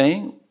is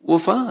saying, well,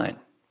 fine.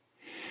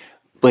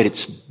 But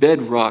it's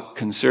bedrock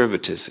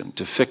conservatism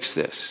to fix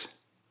this.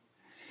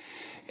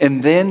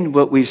 And then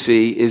what we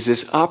see is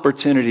this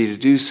opportunity to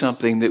do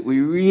something that we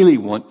really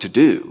want to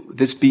do,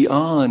 that's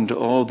beyond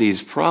all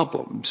these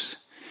problems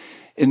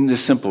in a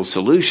simple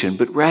solution,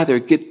 but rather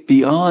get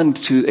beyond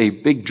to a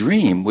big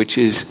dream, which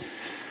is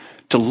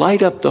to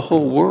light up the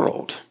whole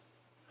world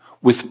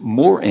with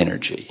more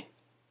energy,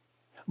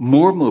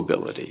 more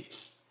mobility,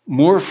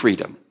 more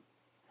freedom.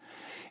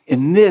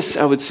 And this,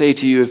 I would say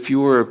to you, if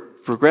you're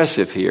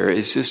progressive here,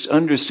 is just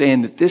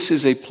understand that this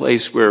is a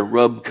place where a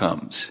rub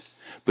comes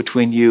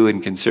between you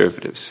and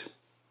conservatives.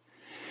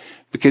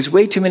 Because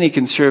way too many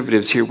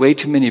conservatives hear way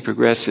too many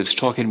progressives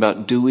talking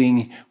about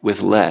doing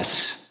with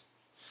less.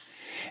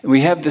 And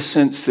we have the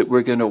sense that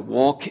we're going to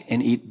walk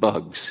and eat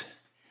bugs.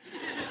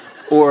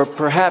 Or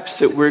perhaps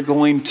that we're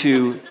going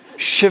to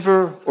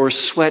shiver or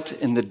sweat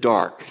in the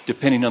dark,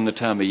 depending on the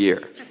time of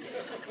year.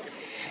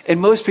 And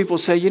most people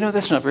say,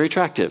 that's not very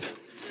attractive,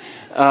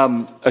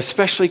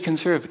 especially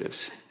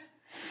conservatives.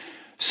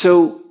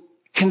 So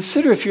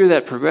consider, if you're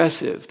that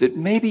progressive, that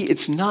maybe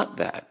it's not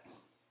that.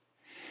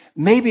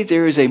 Maybe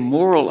there is a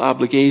moral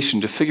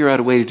obligation to figure out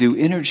a way to do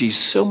energy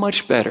so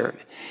much better,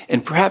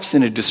 and perhaps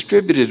in a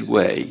distributed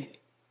way,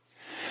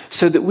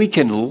 so that we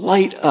can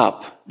light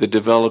up the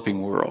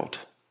developing world.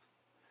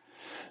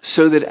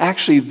 So that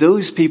actually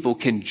those people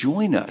can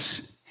join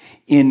us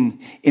in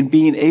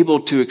being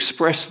able to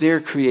express their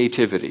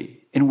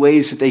creativity in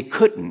ways that they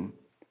couldn't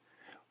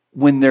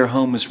when their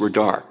homes were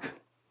dark.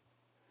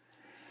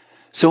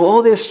 So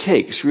all this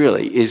takes,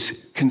 really,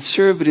 is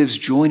conservatives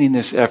joining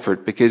this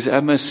effort, because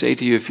I must say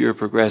to you, if you're a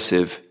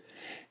progressive,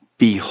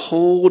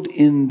 behold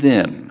in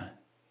them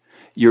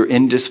your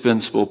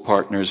indispensable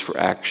partners for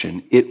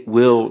action. It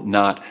will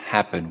not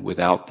happen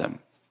without them.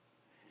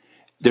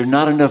 There are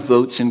not enough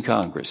votes in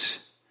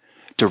Congress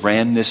to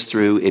ram this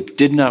through. It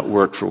did not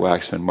work for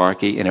Waxman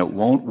Markey, and it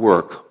won't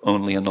work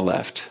only on the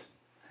left.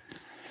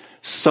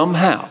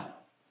 Somehow,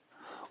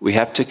 we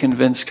have to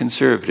convince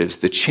conservatives,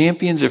 the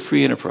champions of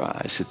free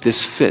enterprise, that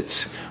this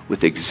fits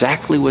with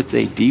exactly what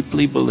they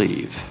deeply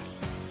believe,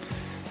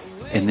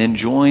 and then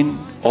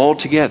join all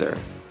together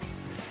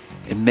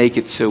and make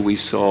it so we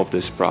solve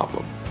this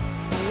problem.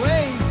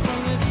 Away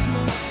from this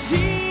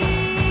machine.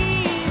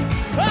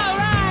 All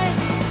right,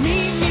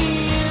 meet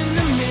me in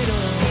the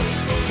middle.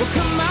 Well,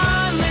 come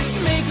on, let's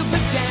make up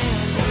a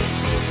dance,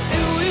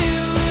 and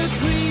we'll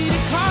agree to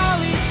call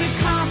it the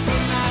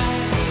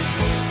compromise.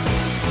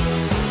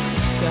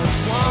 Step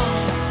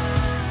one,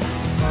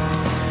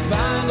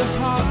 find a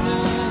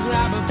partner,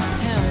 grab a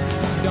pen.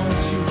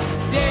 Don't you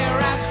dare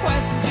ask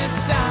questions, just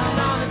sign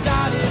on the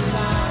dotted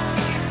line.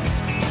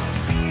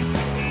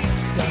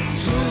 Step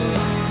two,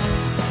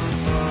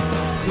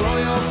 throw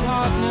your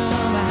partner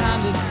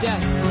behind a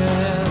desk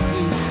where he'll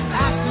do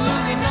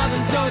absolutely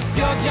nothing, so it's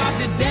your job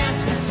to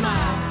dance and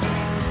smile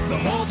the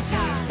whole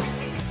time.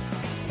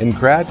 And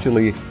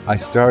gradually, I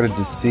started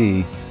to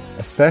see,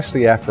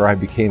 especially after I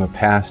became a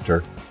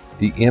pastor,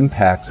 the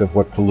impacts of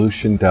what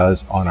pollution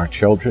does on our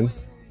children,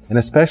 and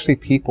especially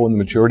people in the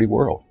majority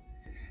world.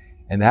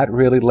 And that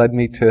really led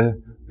me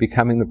to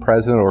becoming the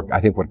president, or I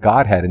think what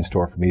God had in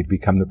store for me, to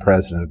become the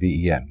president of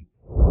EEN.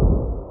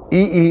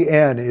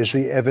 EEN is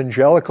the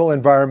Evangelical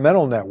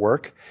Environmental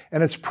Network,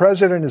 and its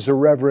president is the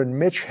Reverend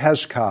Mitch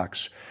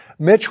Hescox.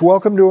 Mitch,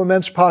 welcome to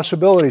Immense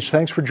Possibilities.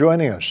 Thanks for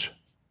joining us.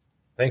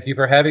 Thank you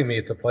for having me.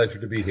 It's a pleasure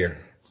to be here.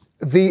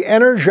 The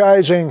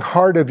energizing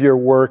heart of your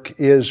work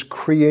is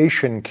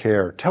creation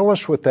care. Tell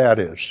us what that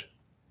is.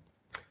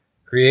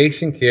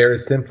 Creation care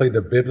is simply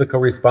the biblical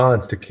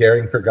response to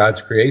caring for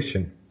God's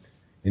creation.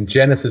 In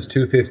Genesis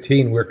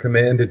 2:15, we're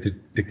commanded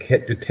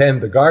to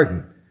tend the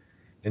garden.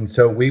 And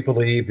so we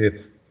believe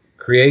if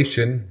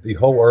creation, the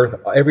whole earth,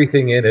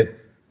 everything in it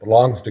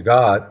belongs to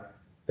God,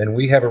 then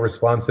we have a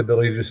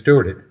responsibility to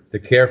steward it, to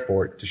care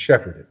for it, to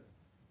shepherd it.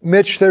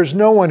 Mitch, there's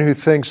no one who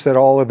thinks that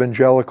all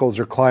evangelicals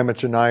are climate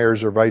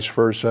deniers or vice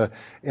versa,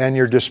 and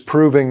you're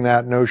disproving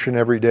that notion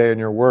every day in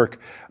your work.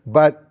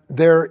 But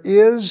there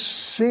is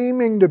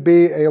seeming to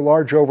be a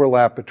large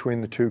overlap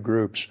between the two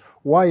groups.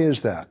 Why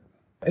is that?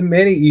 And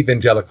many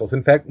evangelicals,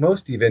 in fact,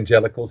 most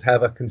evangelicals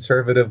have a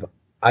conservative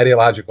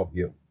ideological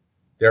view.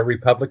 They're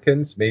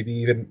Republicans, maybe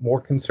even more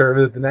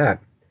conservative than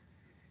that.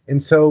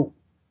 And so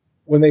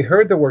when they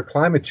heard the word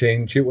climate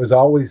change, it was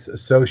always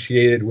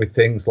associated with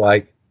things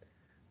like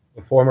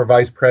the former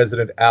Vice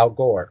President Al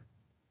Gore,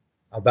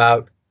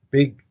 about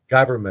big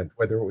government,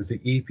 whether it was the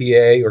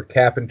EPA or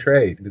cap and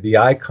trade. The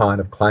icon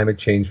of climate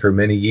change for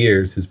many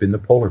years has been the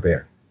polar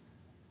bear.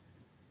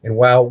 And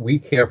while we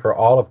care for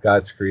all of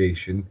God's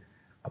creation,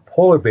 a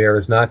polar bear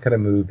is not going to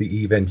move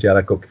the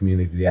evangelical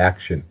community to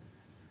action,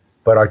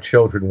 but our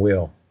children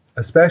will,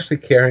 especially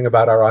caring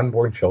about our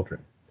unborn children.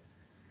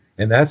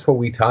 And that's what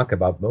we talk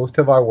about. Most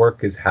of our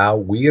work is how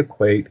we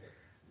equate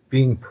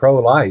being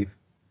pro-life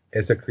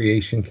as a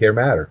creation care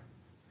matter.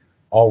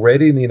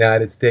 Already in the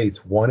United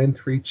States, 1 in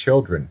 3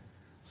 children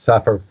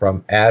suffer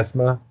from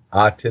asthma,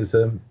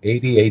 autism,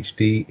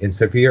 ADHD, and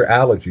severe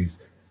allergies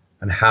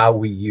on how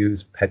we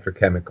use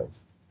petrochemicals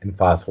and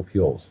fossil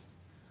fuels.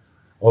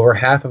 Over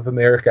half of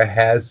America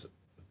has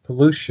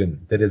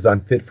pollution that is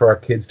unfit for our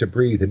kids to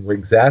breathe, and we're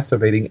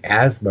exacerbating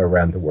asthma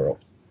around the world.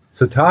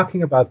 So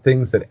talking about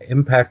things that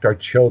impact our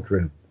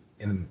children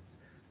and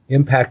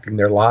impacting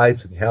their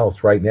lives and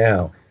health right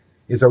now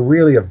is the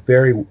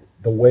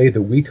way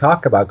that we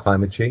talk about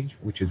climate change,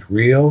 which is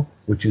real,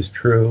 which is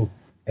true.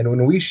 And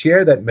when we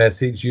share that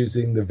message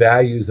using the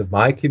values of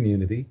my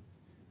community,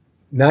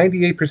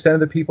 98% of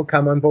the people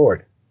come on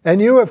board.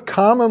 And you have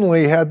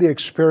commonly had the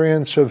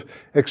experience of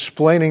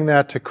explaining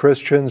that to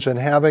Christians and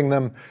having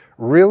them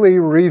really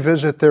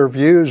revisit their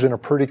views in a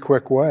pretty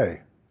quick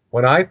way.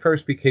 When I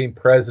first became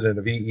president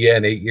of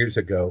EEN 8 years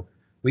ago,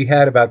 we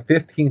had about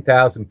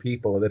 15,000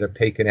 people that have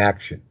taken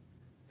action.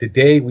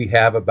 Today, we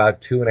have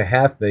about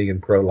 2.5 million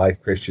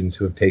pro-life Christians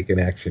who have taken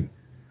action.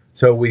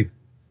 So we've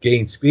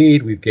gained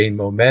speed, we've gained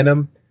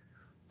momentum,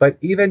 but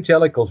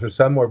evangelicals are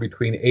somewhere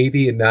between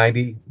 80 and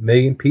 90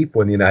 million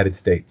people in the United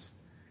States.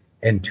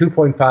 And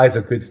 2.5 is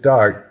a good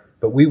start,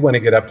 but we want to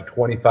get up to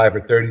 25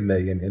 or 30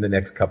 million in the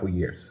next couple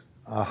years.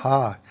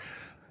 Aha.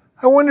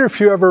 I wonder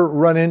if you ever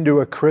run into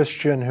a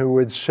Christian who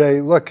would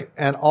say, look,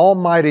 an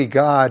almighty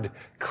God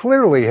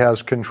clearly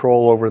has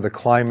control over the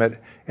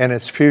climate and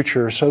its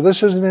future, so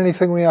this isn't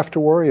anything we have to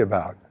worry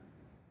about.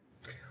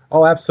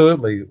 Oh,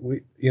 absolutely.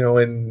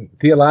 In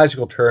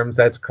theological terms,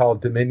 that's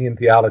called dominion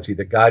theology,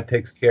 that God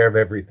takes care of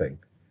everything.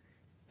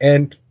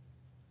 And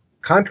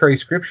contrary,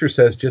 Scripture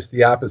says just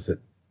the opposite.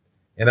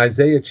 In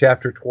Isaiah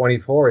chapter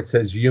 24, it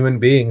says human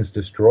beings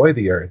destroy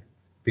the earth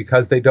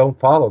because they don't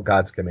follow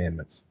God's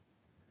commandments.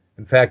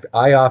 In fact,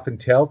 I often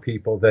tell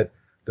people that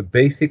the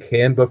basic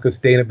handbook of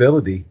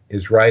sustainability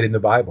is right in the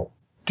Bible.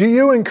 Do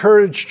you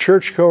encourage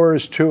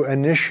churchgoers to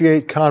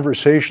initiate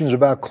conversations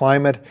about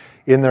climate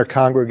in their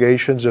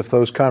congregations if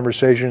those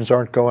conversations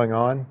aren't going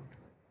on?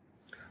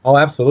 Oh,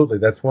 absolutely.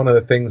 That's one of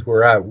the things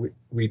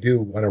we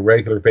do on a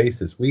regular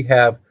basis. We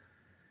have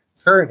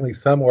currently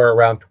somewhere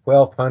around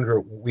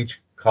 1,200 we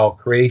call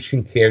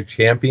creation care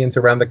champions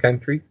around the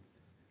country.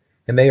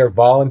 And they are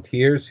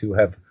volunteers who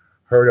have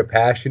heard a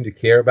passion to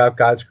care about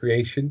God's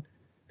creation,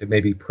 to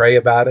maybe pray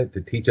about it,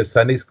 to teach a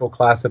Sunday school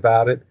class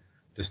about it,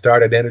 to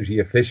start an energy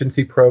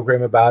efficiency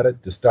program about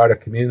it, to start a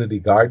community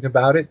garden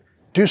about it.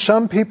 Do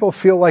some people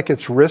feel like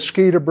it's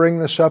risky to bring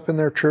this up in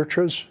their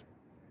churches?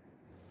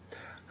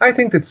 I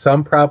think that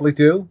some probably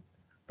do,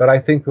 but I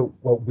think that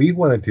what we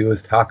want to do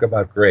is talk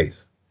about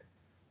grace.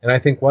 And I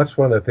think what's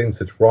one of the things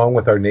that's wrong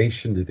with our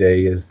nation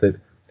today is that,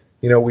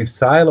 we've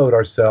siloed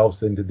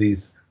ourselves into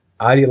these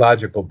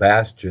ideological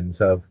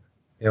bastions of,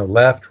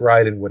 left,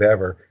 right, and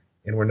whatever,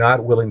 and we're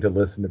not willing to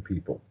listen to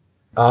people.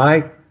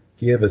 I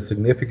give a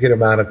significant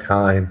amount of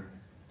time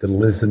to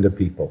listen to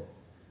people,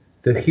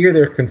 to hear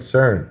their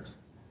concerns,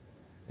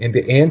 and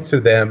to answer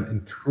them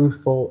in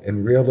truthful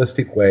and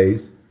realistic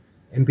ways,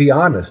 and be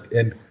honest.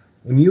 And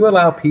when you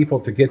allow people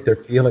to get their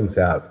feelings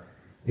out,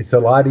 it's a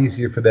lot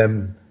easier for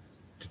them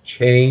to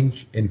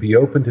change and be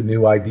open to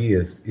new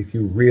ideas if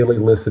you really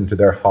listen to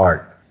their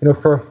heart.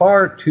 For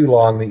far too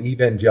long, the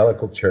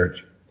evangelical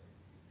church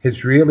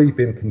has really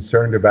been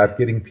concerned about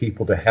getting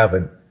people to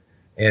heaven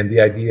and the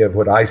idea of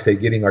what I say,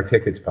 getting our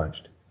tickets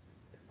punched.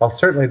 While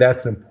certainly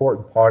that's an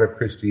important part of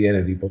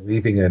Christianity,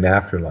 believing in an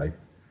afterlife,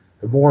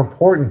 the more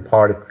important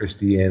part of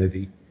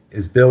Christianity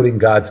is building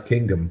God's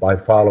kingdom by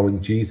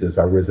following Jesus,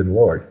 our risen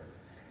Lord.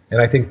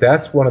 And I think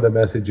that's one of the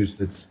messages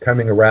that's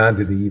coming around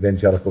to the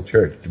evangelical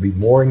church, to be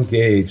more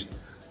engaged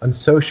on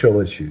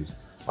social issues,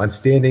 on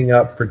standing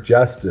up for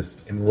justice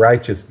and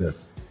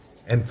righteousness,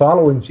 and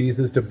following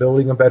Jesus to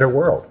building a better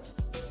world.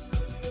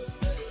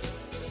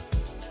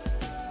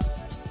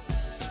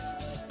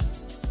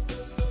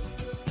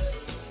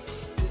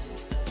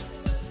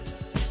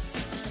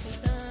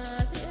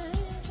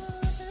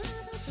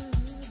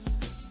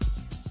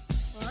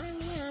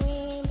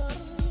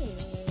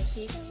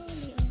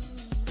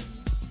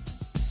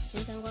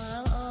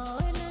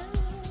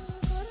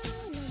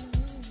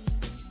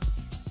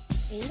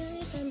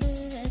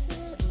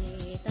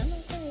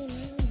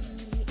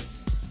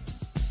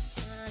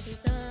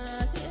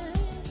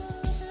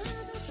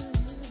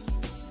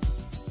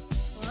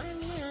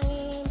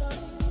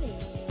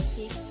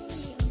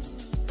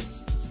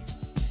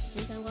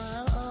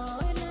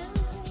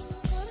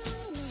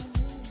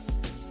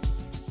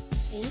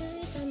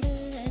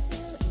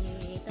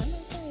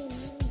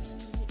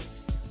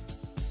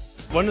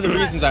 One of the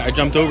reasons I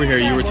jumped over here,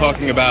 you were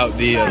talking about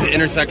the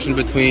intersection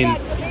between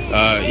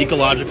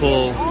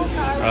ecological,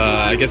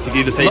 I guess if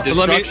you to say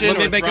destruction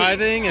or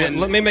thriving.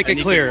 Let me make it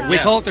clear. We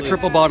call it the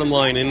triple bottom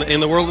line. In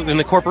the world, in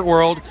the corporate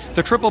world,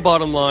 the triple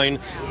bottom line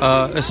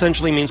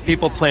essentially means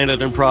people,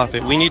 planet, and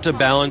profit. We need to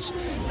balance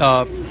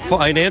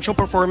financial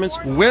performance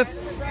with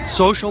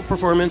social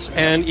performance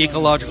and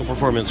ecological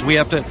performance. We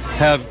have to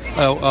have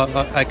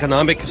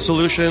economic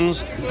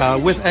solutions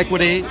with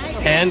equity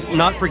and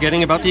not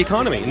forgetting about the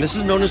economy. And this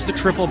is known as the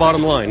triple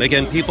bottom line.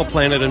 Again, people,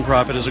 planet, and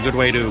profit is a good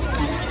way to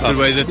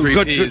the three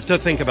Ps. To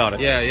think about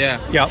it. Yeah.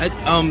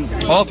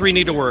 All three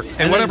need to work,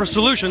 and whatever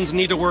solutions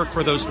need to work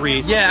for those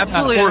three. Yeah,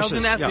 absolutely. I was forces.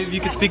 going to ask if you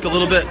could speak a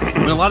little bit.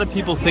 When a lot of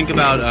people think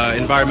about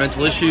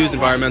environmental issues,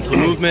 environmental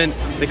movement,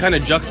 they kind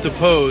of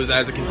juxtapose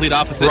as a complete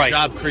opposite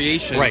job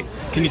creation. Right.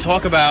 Can you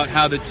talk about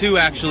how the two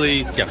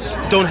actually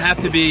don't have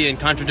to be in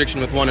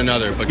contradiction with one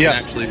another, but can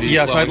actually be?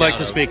 Yes, I'd like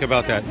to speak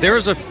about that. There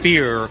is a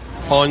fear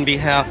on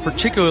behalf,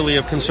 particularly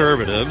of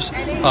conservatives,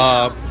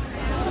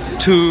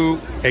 to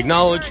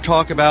acknowledge,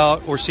 talk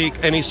about, or seek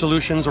any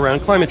solutions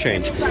around climate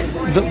change.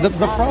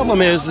 The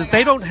problem is that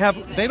they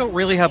don't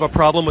really have a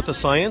problem with the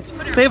science.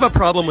 They have a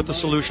problem with the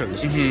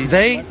solutions.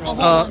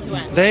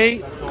 Mm-hmm.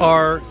 They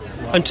are,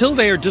 until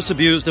they are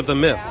disabused of the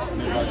myth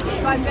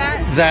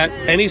that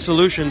any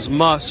solutions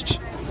must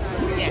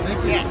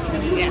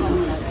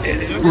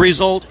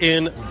result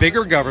in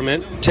bigger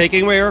government,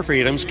 taking away our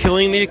freedoms,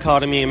 killing the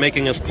economy, and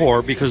making us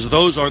poor, because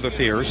those are the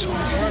fears,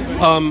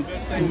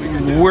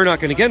 we're not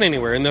going to get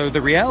anywhere. And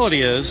the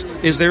reality is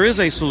there is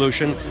a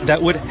solution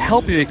that would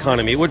help the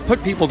economy. It would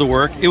put people to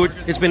work.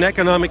 It's been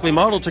economically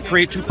modeled to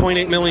create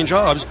 2.8 million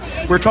jobs.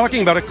 We're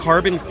talking about a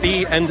carbon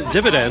fee and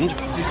dividend,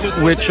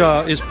 which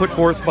is put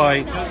forth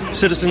by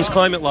Citizens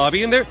Climate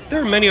Lobby. And there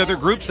are many other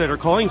groups that are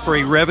calling for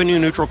a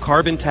revenue-neutral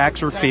carbon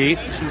tax or fee.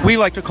 We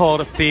like to call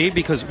it a fee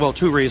because, well,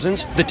 two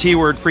reasons. The T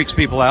word freaks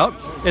people out.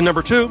 And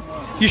number two,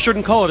 you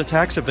shouldn't call it a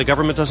tax if the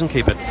government doesn't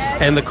keep it.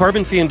 And the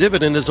carbon fee and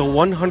dividend is a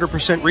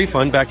 100%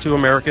 refund back to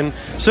American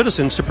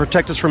citizens to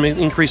protect us from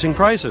increasing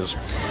prices.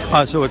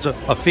 So it's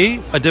a fee,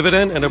 a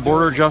dividend, and a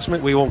border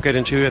adjustment we won't get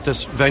into at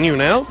this venue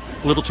now.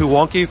 A little too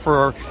wonky for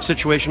our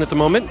situation at the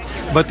moment.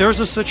 But there is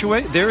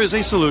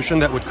a solution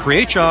that would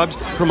create jobs,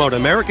 promote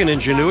American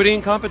ingenuity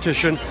and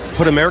competition,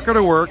 put America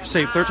to work,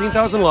 save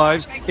 13,000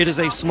 lives. It is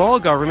a small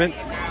government,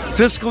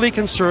 fiscally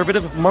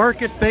conservative,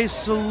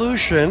 market-based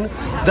solution.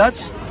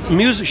 That's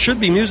should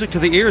be music to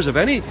the ears of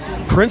any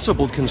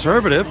principled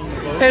conservative,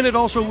 and it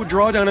also would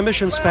draw down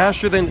emissions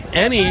faster than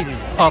any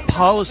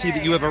policy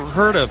that you have ever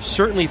heard of,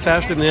 certainly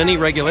faster than any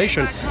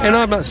regulation. And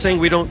I'm not saying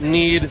we don't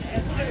need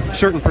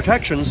certain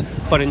protections,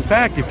 but in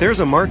fact, if there's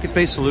a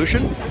market-based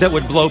solution that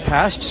would blow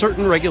past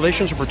certain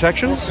regulations or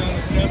protections,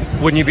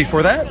 wouldn't you be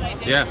for that?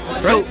 Yeah.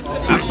 Right? So,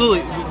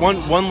 absolutely.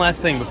 One last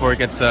thing before it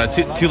gets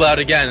too loud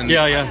again.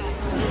 Yeah.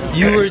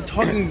 You were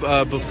talking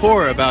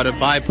before about a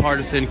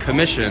bipartisan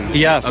commission.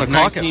 Yes, a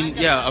caucus.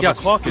 A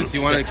caucus.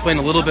 You want to explain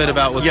a little bit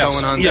about what's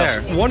going on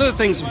there? One of the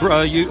things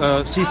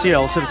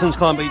CCL, Citizens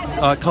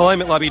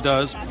Climate Lobby,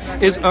 does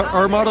is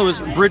our motto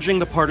is bridging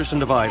the partisan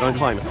divide on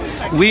climate.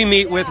 We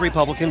meet with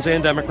Republicans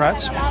and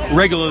Democrats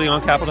regularly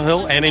on Capitol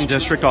Hill and in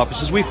district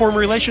offices. We form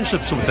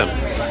relationships with them.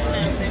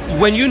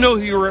 When you know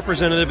who your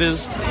representative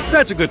is,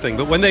 that's a good thing.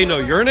 But when they know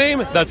your name,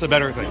 that's a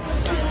better thing.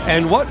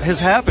 And what has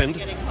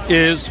happened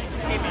is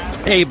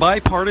a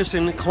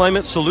bipartisan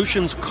climate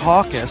solutions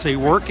caucus, a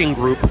working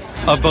group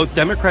of both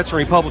Democrats and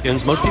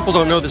Republicans. Most people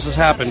don't know this has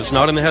happened. It's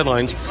not in the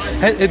headlines.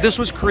 This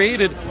was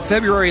created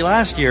February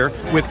last year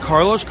with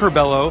Carlos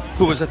Curbelo,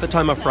 who was at the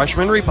time a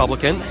freshman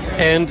Republican,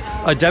 and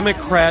a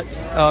Democrat,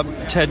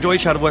 Ted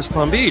Deutsch, out of West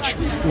Palm Beach.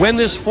 When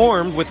this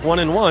formed with 1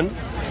 and 1,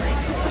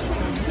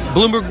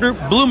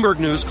 Bloomberg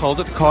News called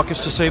it the caucus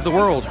to save the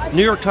world.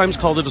 New York Times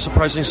called it a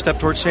surprising step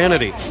towards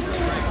sanity.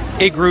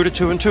 It grew to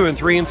 2 and 2 and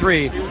 3 and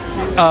 3.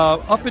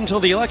 Up until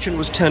the election, it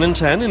was 10 and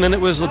 10, and then it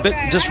was a bit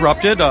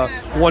disrupted.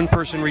 One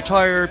person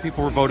retired,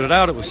 people were voted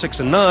out. It was 6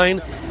 and 9.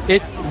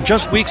 It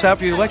just weeks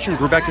after the election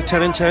grew back to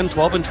 10 and 10,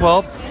 12 and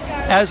 12.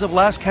 As of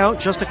last count,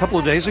 just a couple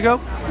of days ago,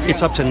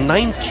 it's up to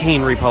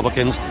 19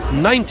 Republicans,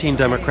 19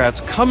 Democrats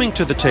coming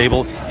to the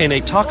table in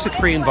a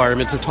toxic-free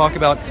environment to talk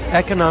about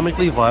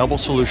economically viable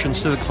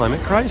solutions to the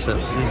climate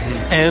crisis.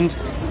 Mm-hmm. And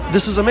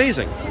this is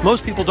amazing.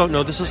 Most people don't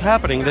know this is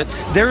happening, that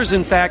there is,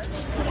 in fact,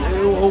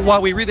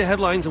 while we read the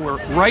headlines and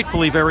we're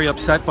rightfully very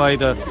upset by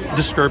the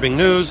disturbing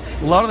news,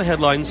 a lot of the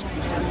headlines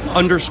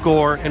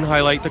underscore and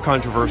highlight the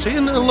controversy,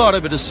 and a lot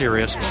of it is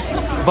serious.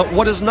 But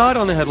what is not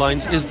on the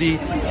headlines is the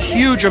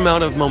huge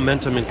amount of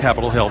momentum in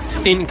Capitol Hill,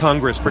 in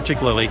Congress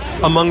particularly,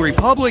 among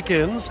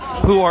Republicans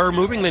who are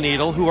moving the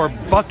needle, who are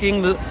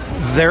bucking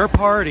their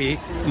party,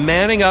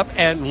 manning up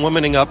and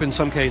womaning up in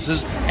some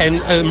cases,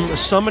 and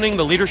summoning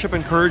the leadership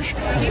and courage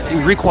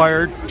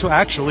required to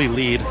actually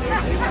lead.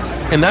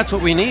 And that's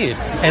what we need.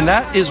 And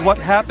that is what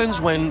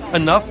happens when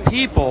enough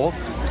people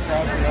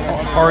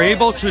are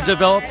able to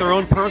develop their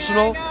own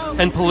personal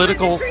and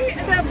political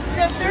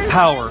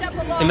power.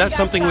 And that's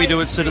something we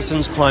do at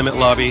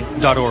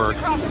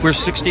citizensclimatelobby.org. We're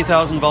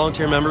 60,000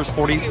 volunteer members,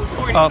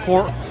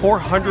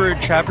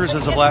 400 chapters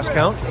as of last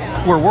count.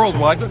 We're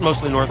worldwide, but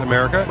mostly North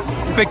America,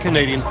 big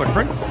Canadian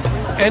footprint.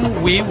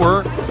 And we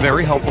were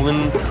very helpful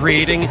in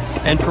creating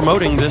and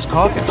promoting this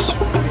caucus.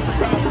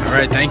 All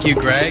right, thank you,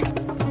 Greg.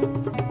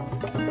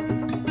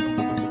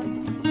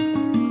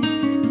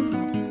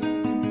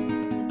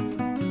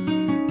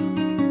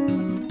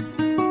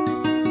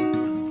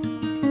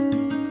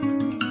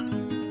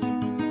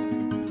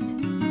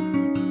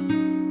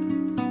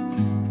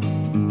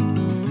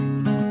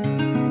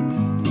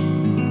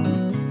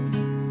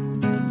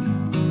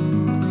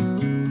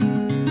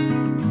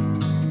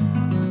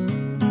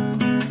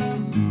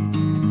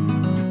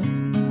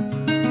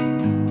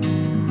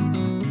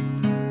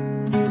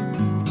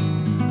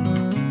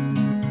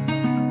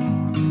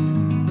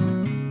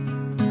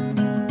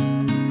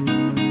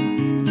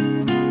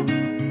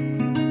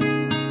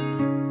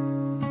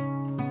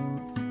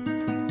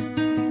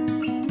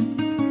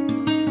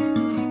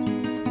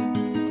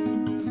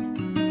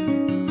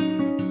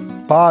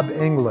 Bob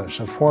Inglis,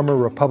 a former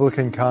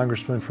Republican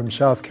congressman from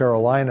South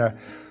Carolina,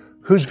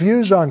 whose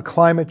views on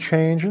climate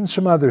change and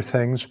some other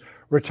things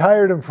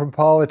retired him from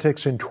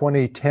politics in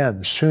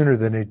 2010, sooner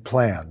than he'd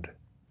planned.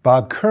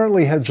 Bob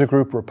currently heads the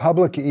group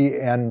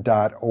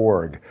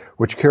RepublicEN.org,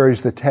 which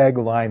carries the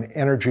tagline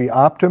Energy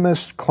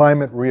Optimists,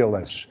 Climate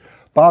Realists.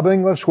 Bob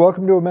Inglis,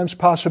 welcome to Immense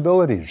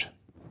Possibilities.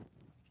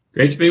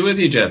 Great to be with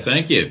you, Jeff.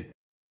 Thank you.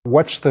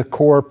 What's the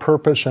core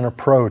purpose and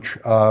approach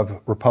of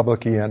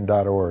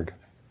RepublicEN.org?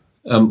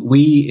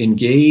 We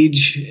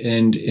engage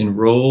and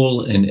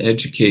enroll and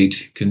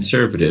educate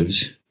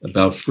conservatives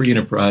about free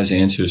enterprise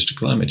answers to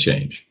climate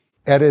change.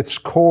 At its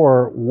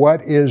core,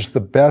 what is the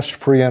best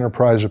free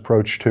enterprise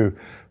approach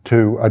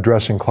to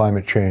addressing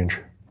climate change?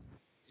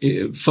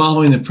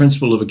 Following the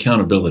principle of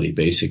accountability,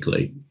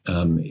 basically.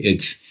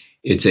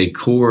 It's a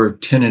core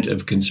tenet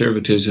of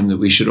conservatism that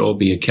we should all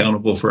be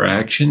accountable for our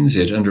actions.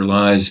 It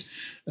underlies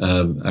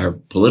our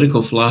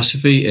political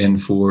philosophy,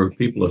 and for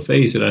people of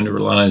faith, it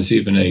underlies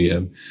even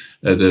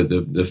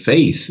the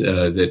faith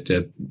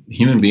that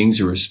human beings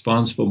are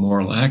responsible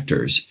moral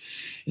actors.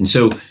 And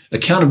so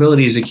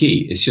accountability is a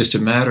key. It's just a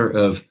matter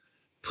of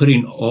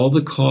putting all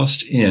the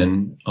cost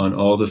in on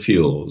all the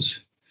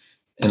fuels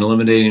and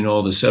eliminating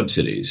all the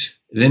subsidies.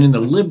 Then in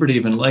the liberty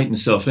of enlightened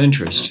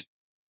self-interest,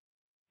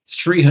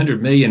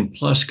 300 million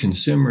plus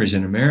consumers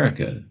in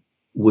America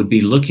would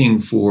be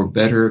looking for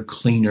better,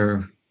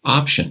 cleaner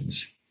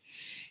options.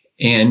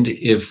 And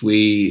if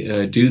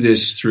we do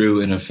this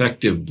through an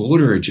effective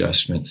border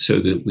adjustment so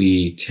that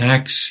we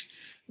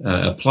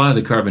apply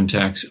the carbon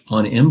tax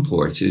on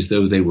imports as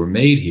though they were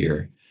made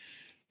here,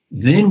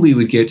 then we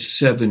would get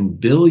 7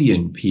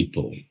 billion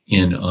people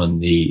in on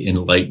the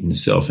enlightened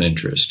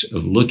self-interest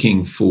of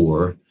looking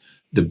for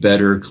the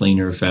better,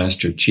 cleaner,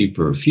 faster,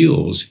 cheaper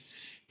fuels,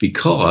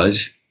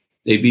 because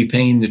they'd be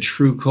paying the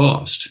true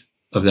cost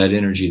of that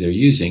energy they're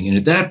using. And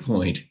at that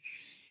point,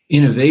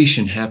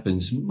 innovation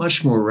happens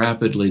much more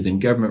rapidly than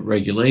government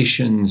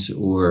regulations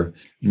or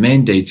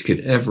mandates could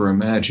ever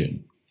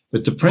imagine.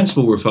 But the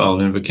principle we're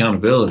following of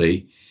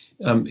accountability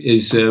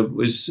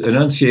was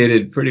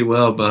enunciated pretty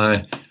well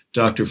by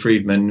Dr.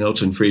 Friedman,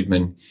 Milton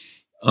Friedman,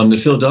 on the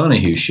Phil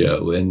Donahue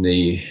show in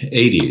the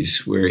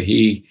 80s, where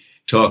he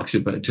talks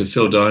to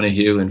Phil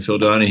Donahue, and Phil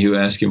Donahue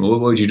asks him, well,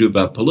 what would you do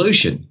about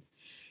pollution?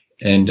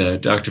 And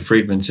Dr.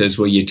 Friedman says,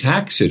 well, you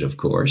tax it, of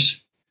course.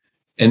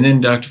 And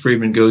then Dr.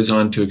 Friedman goes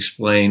on to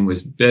explain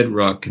with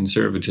bedrock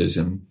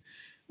conservatism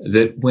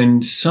that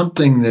when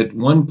something that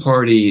one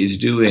party is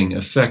doing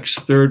affects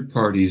third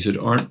parties that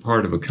aren't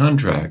part of a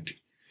contract,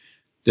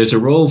 there's a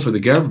role for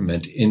the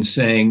government in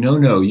saying,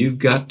 no, you've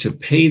got to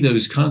pay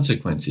those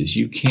consequences.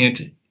 You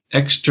can't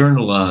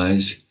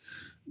externalize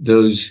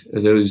those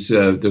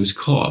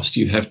costs.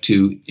 You have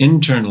to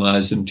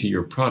internalize them to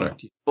your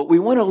product. But we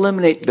want to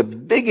eliminate the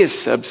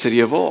biggest subsidy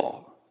of all,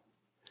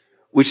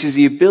 which is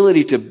the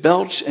ability to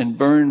belch and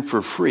burn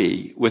for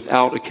free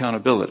without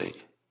accountability.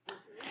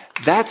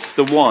 That's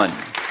the one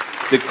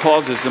that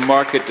causes a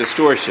market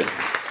distortion.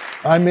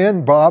 I'm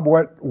in, Bob.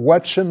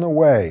 What's in the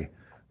way?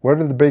 What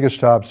are the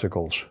biggest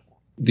obstacles?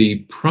 The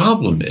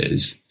problem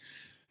is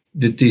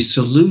that the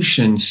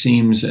solution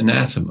seems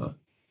anathema.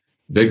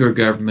 Bigger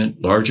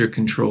government, larger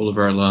control of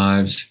our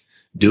lives,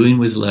 doing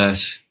with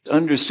less.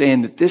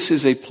 Understand that this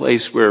is a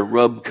place where a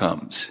rub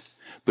comes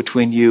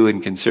between you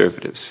and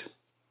conservatives.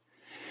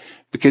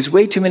 Because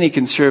way too many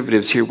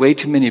conservatives hear way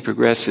too many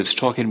progressives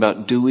talking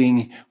about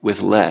doing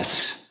with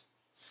less.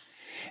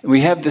 And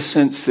we have the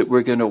sense that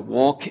we're going to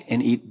walk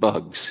and eat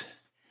bugs.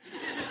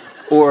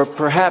 Or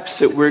perhaps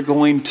that we're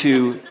going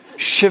to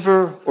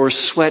shiver or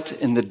sweat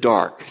in the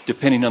dark,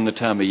 depending on the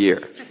time of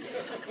year.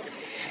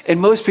 And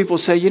most people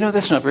say,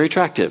 that's not very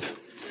attractive,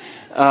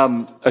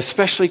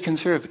 especially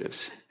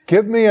conservatives.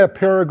 Give me a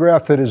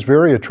paragraph that is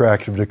very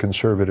attractive to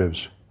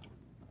conservatives.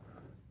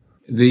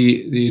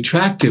 The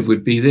attractive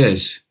would be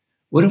this.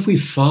 What if we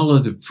follow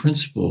the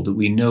principle that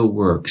we know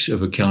works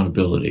of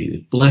accountability?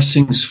 That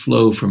blessings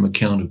flow from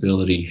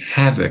accountability,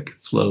 havoc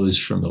flows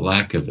from the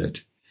lack of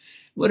it.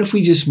 What if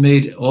we just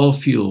made all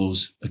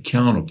fuels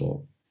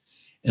accountable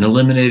and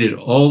eliminated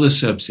all the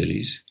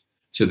subsidies,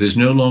 so there's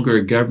no longer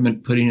a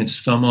government putting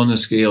its thumb on the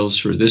scales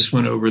for this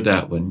one over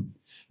that one,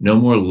 no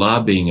more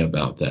lobbying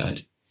about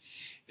that.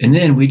 And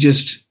then we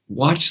just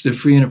watch the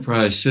free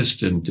enterprise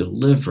system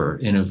deliver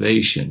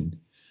innovation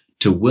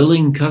to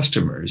willing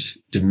customers,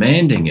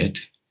 demanding it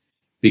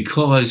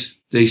because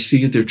they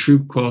see their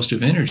true cost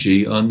of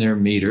energy on their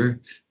meter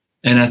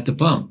and at the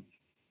pump.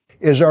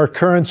 Is our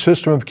current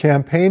system of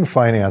campaign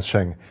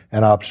financing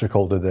an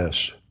obstacle to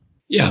this?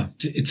 Yeah,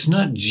 it's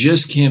not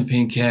just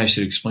campaign cash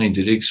that explains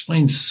it. It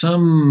explains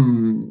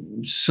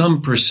some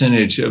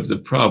percentage of the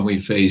problem we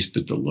face,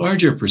 but the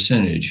larger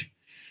percentage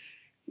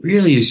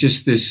really is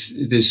just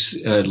this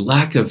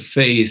lack of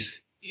faith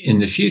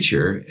in the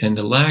future and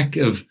the lack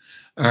of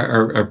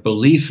our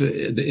belief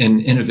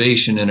in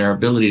innovation and our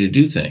ability to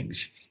do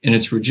things. And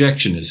it's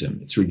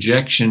rejectionism. It's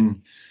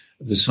rejection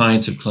of the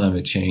science of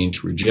climate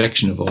change,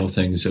 rejection of all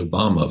things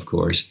Obama, of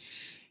course.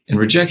 and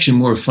rejection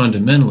more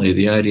fundamentally,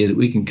 the idea that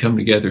we can come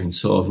together and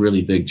solve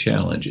really big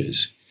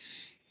challenges.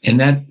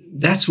 And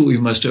that's what we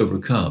must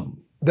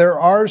overcome. There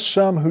are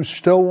some who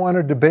still want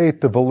to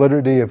debate the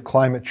validity of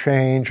climate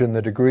change and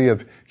the degree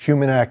of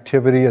human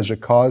activity as a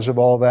cause of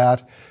all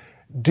that.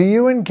 Do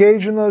you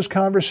engage in those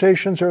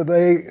conversations?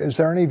 Is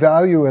there any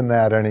value in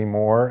that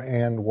anymore?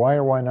 And why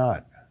or why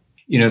not?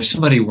 If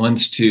somebody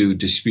wants to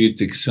dispute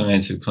the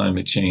science of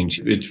climate change,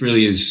 it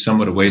really is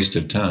somewhat a waste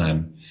of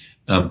time.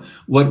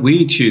 What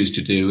we choose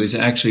to do is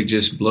actually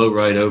just blow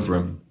right over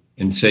them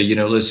and say,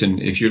 listen,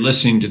 if you're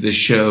listening to this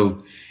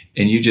show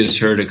and you just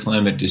heard a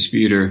climate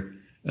disputer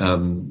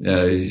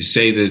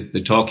say that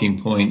the talking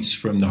points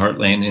from the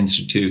Heartland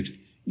Institute,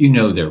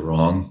 they're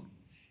wrong.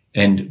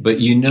 But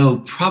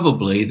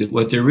probably that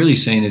what they're really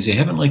saying is they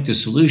haven't liked the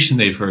solution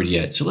they've heard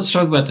yet. So let's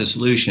talk about the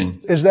solution.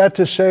 Is that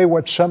to say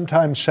what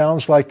sometimes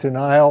sounds like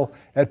denial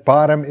at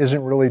bottom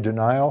isn't really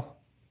denial?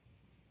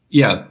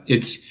 Yeah,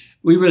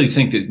 we really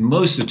think that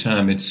most of the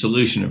time it's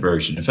solution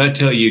aversion. If I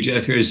tell you,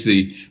 Jeff, here's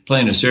the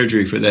plan of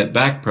surgery for that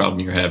back problem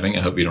you're having,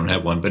 I hope you don't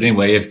have one. But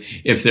anyway,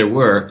 if there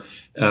were,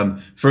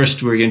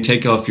 first we're going to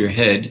take off your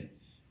head.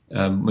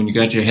 When you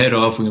got your head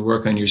off, we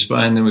work on your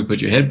spine, then we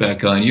put your head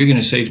back on. You're going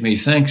to say to me,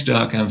 thanks,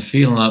 doc, I'm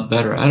feeling a lot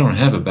better. I don't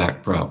have a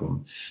back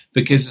problem.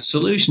 Because the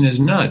solution is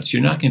nuts.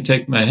 You're not going to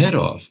take my head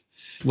off.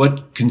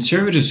 What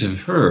conservatives have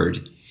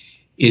heard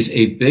is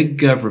a big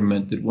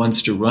government that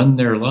wants to run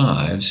their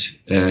lives,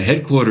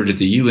 headquartered at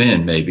the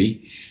UN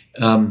maybe,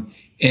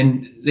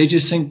 and they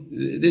just think,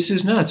 this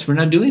is nuts. We're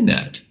not doing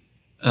that.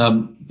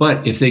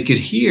 But if they could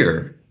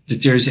hear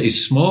that there's a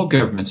small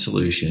government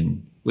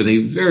solution with a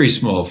very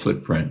small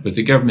footprint, but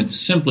the government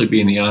simply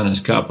being the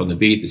honest cop on the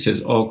beat that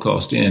says all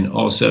cost in,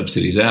 all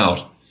subsidies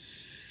out,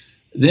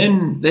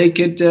 then they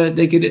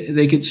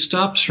could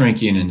stop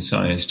shrinking in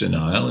science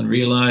denial and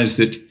realize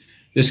that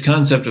this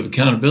concept of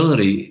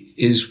accountability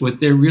is what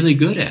they're really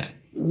good at.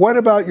 What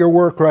about your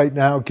work right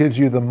now gives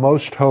you the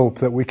most hope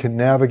that we can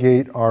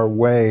navigate our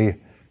way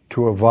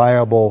to a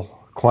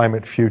viable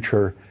climate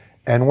future,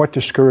 and what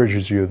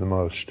discourages you the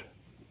most?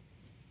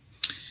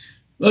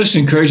 Most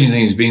encouraging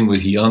thing is being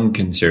with young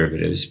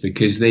conservatives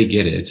because they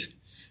get it.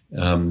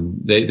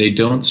 They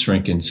don't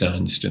shrink in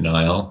science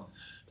denial,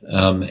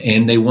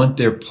 and they want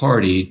their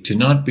party to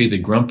not be the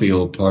grumpy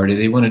old party.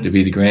 They want it to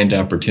be the grand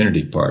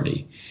opportunity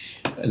party.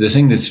 The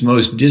thing that's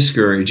most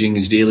discouraging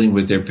is dealing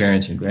with their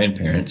parents and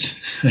grandparents.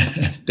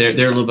 They're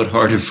a little bit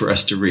harder for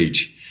us to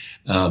reach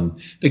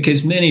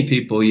because many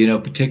people,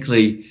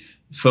 particularly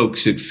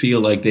folks that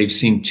feel like they've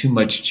seen too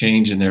much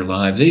change in their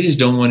lives, they just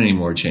don't want any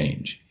more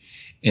change.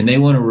 And they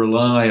want to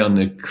rely on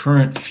the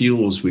current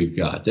fuels we've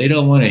got. They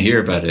don't want to hear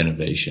about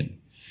innovation.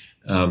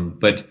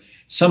 But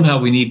somehow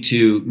we need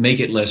to make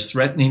it less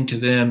threatening to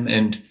them.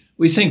 And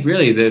we think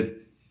really that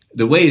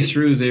the way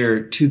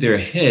through to their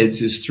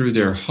heads is through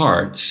their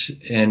hearts.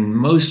 And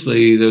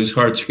mostly those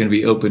hearts are going to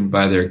be opened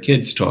by their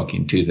kids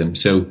talking to them.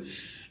 So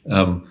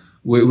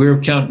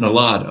we're counting a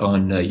lot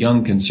on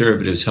young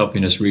conservatives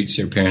helping us reach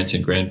their parents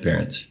and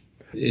grandparents.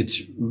 It's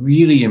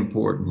really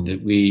important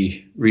that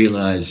we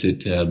realize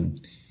that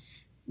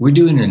we're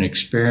doing an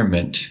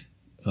experiment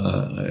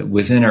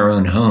within our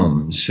own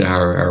homes,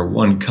 our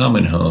one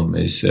common home,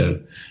 as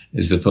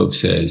the Pope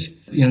says.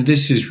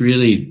 This is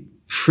really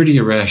pretty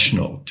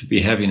irrational to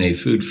be having a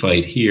food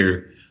fight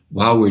here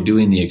while we're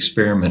doing the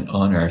experiment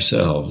on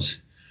ourselves.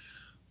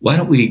 Why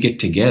don't we get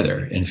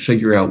together and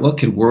figure out what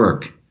could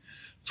work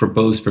for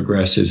both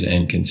progressives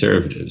and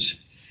conservatives?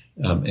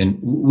 And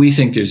we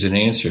think there's an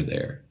answer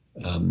there.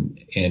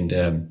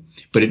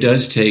 But it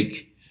does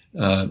take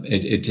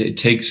it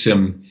takes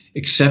some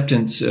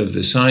acceptance of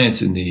the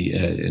science and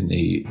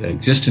the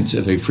existence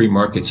of a free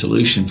market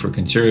solution for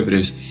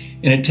conservatives,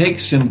 and it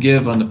takes some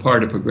give on the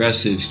part of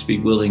progressives to be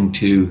willing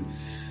to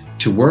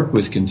work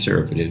with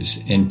conservatives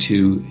and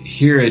to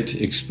hear it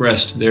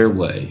expressed their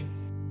way.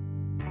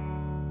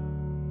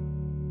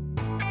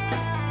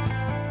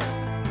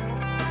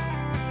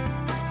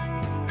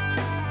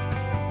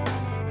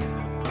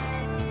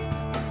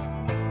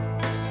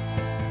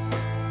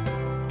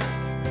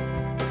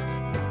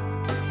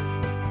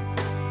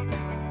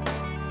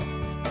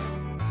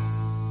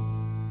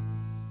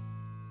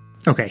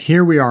 Okay,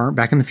 here we are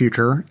back in the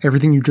future.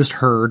 Everything you just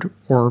heard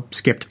or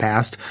skipped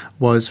past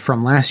was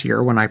from last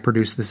year when I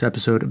produced this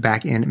episode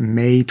back in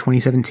May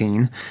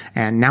 2017.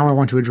 And now I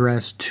want to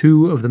address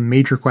two of the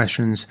major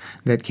questions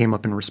that came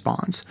up in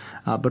response.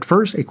 But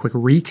first, a quick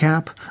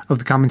recap of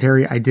the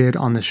commentary I did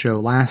on this show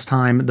last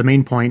time. The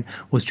main point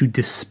was to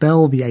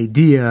dispel the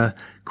idea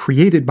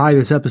created by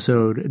this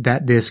episode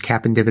that this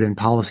cap and dividend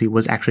policy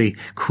was actually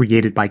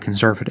created by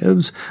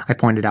conservatives. I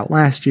pointed out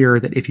last year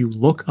that if you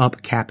look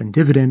up cap and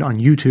dividend on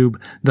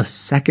YouTube, the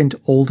second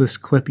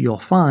oldest clip you'll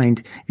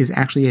find is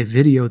actually a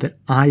video that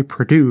I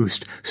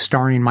produced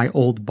starring my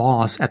old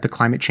boss at the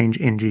climate change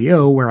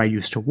NGO where I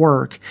used to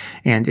work.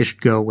 And it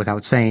should go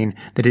without saying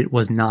that it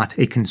was not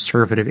a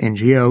conservative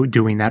NGO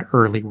doing that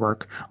early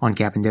work on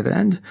cap and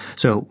dividend.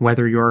 So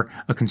whether you're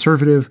a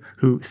conservative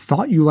who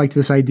thought you liked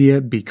this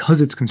idea because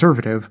it's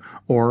conservative,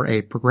 conservative or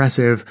a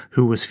progressive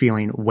who was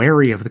feeling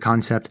wary of the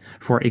concept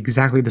for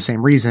exactly the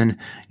same reason,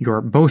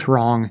 you're both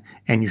wrong,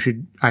 and you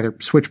should either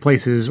switch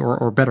places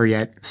or better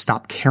yet,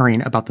 stop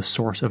caring about the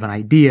source of an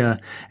idea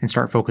and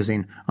start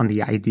focusing on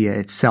the idea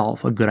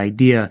itself. A good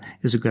idea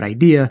is a good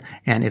idea,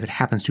 and if it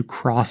happens to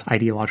cross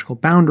ideological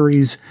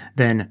boundaries,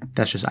 then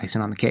that's just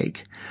icing on the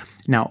cake.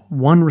 Now,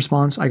 one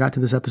response I got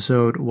to this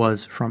episode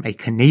was from a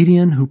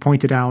Canadian who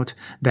pointed out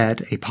that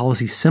a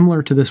policy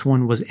similar to this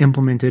one was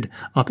implemented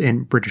up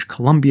in British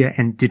Columbia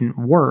and didn't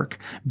work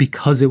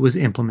because it was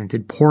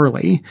implemented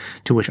poorly,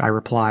 to which I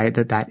reply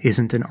that that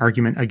isn't an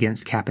argument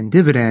against cap and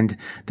dividend,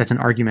 that's an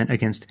argument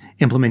against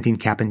implementing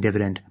cap and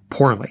dividend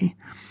poorly.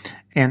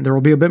 And there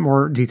will be a bit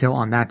more detail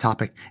on that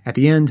topic at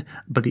the end,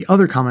 but the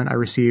other comment I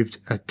received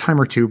a time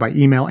or two by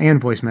email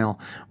and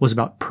voicemail was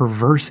about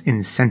perverse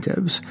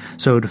incentives.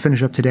 So to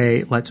finish up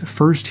today, let's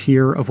first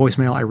hear a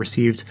voicemail I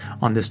received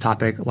on this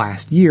topic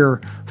last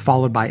year,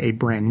 followed by a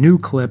brand new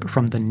clip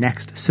from the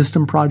Next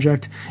System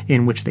Project,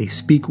 in which they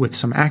speak with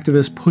some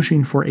activists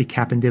pushing for a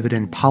cap and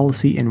dividend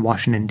policy in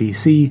Washington,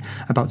 D.C.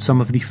 about some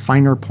of the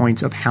finer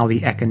points of how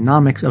the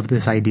economics of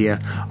this idea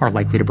are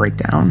likely to break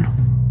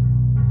down.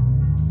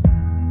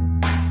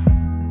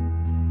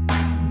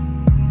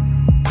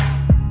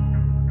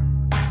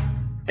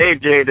 Hey,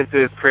 Jay, this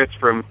is Chris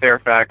from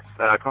Fairfax,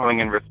 calling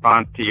in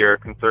response to your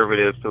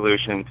conservative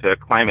solution to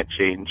climate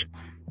change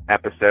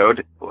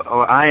episode.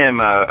 Well, I am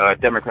a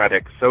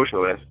democratic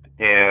socialist,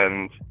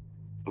 and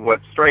what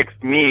strikes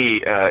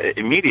me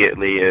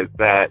immediately is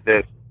that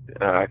this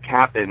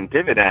cap and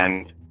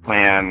dividend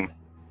plan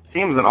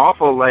seems an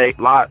awful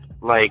lot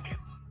like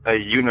a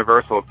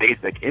universal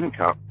basic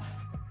income.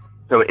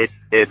 So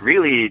it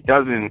really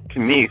doesn't, to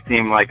me,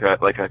 seem like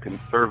a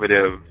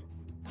conservative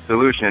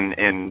solution.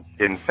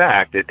 In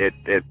fact,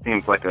 it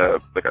seems like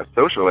a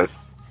socialist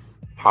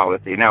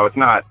policy. Now, it's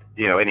not,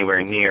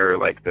 anywhere near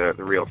like the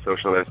real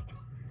socialist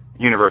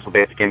universal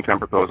basic income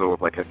proposal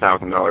of like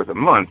 $1,000 a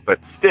month, but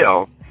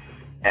still,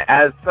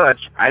 as such,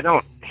 I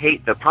don't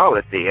hate the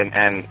policy,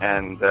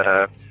 and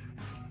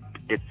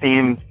it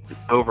seems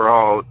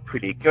overall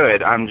pretty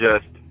good. I'm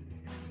just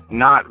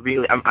not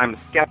really, I'm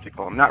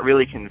skeptical. I'm not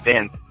really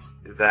convinced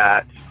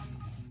that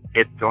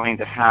it's going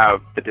to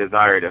have the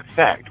desired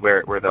effect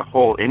where the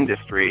whole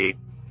industry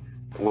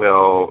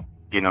will,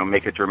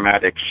 make a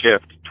dramatic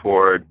shift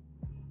toward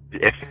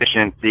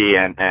efficiency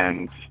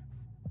and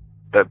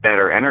the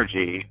better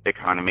energy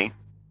economy.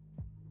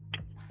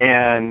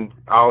 And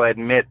I'll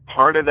admit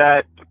part of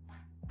that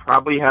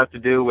probably has to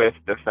do with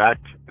the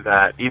fact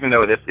that even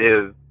though this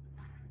is,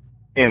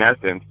 in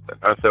essence,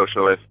 a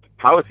socialist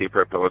policy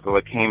proposal,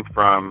 it came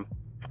from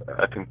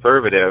a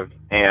conservative,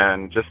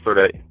 and just sort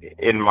of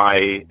in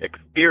my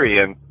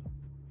experience,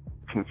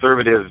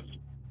 conservatives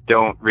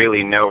don't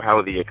really know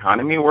how the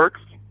economy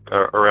works,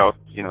 or else,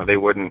 they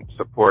wouldn't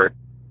support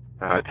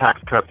tax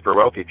cuts for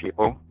wealthy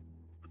people.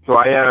 So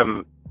I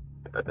am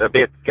a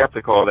bit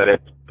skeptical that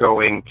it's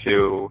going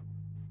to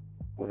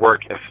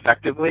work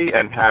effectively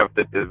and have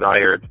the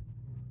desired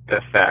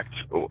effect.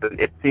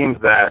 It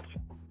seems that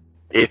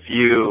if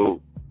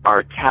you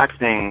are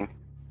taxing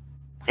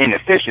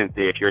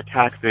inefficiency, if you're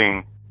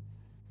taxing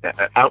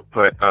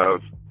output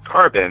of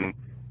carbon,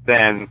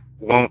 then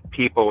won't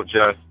people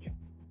just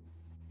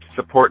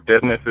support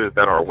businesses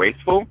that are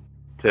wasteful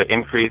to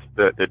increase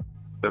the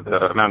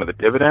amount of the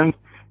dividends?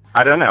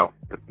 I don't know.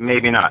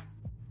 Maybe not.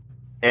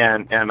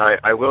 And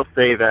I will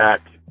say that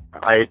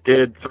I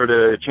did sort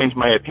of change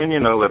my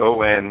opinion a little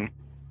when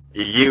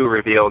you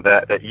revealed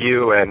that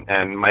you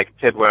and Mike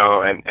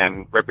Tidwell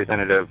and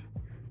Representative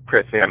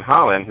Chris Van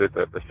Hollen, who's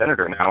the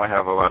senator now, I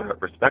have a lot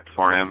of respect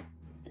for him.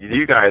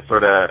 You guys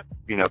sort of,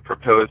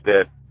 proposed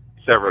it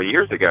several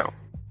years ago.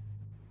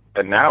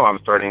 And now I'm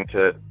starting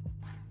to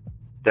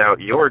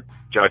doubt your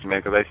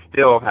judgment because I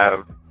still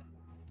have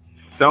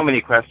so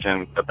many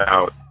questions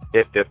about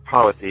if this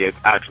policy is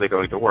actually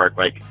going to work.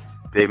 Like,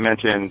 they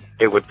mentioned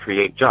it would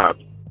create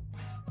jobs.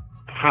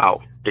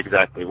 How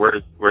exactly?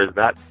 Where's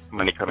that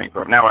money coming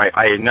from? Now,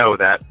 I know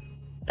that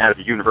as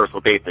a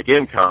universal basic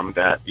income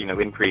that,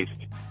 increased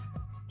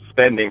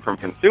spending from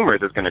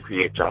consumers is going to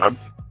create jobs.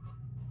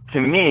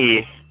 To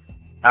me,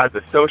 as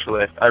a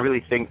socialist, I really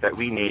think that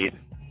we need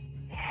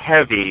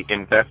heavy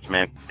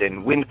investment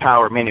in wind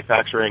power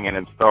manufacturing and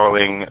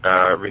installing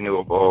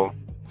renewable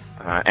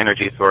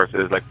energy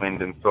sources like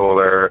wind and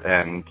solar,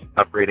 and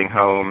upgrading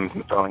homes,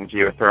 installing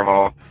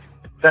geothermal,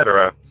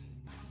 etc.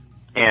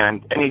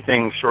 And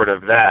anything short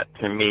of that,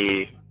 to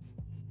me,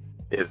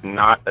 is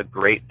not a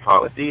great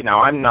policy.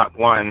 Now, I'm not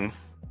one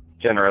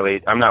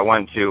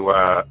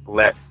to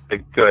let the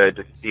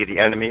good be the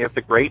enemy of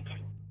the great.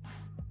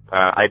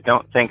 I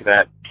don't think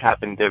that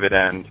cap and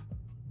dividend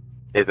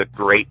is a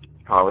great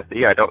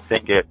policy. I don't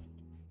think it's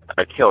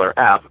a killer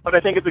app, but I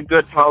think it's a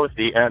good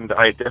policy, and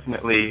I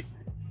definitely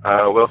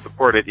will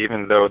support it,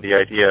 even though the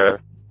idea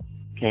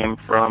came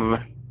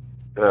from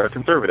the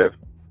conservative.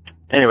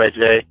 Anyway,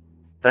 Jay,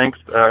 thanks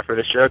for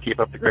the show. Keep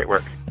up the great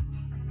work.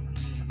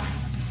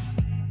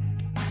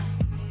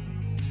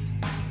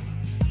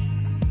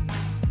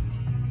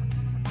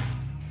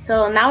 So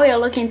So now we are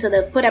looking to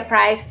the Put a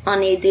Price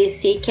on a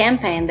DC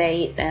campaign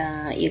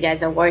that you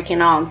guys are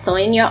working on. So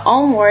in your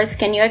own words,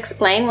 can you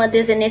explain what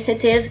these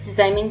initiatives is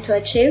aiming to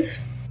achieve?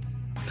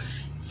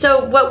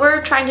 So what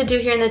we're trying to do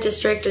here in the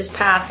district is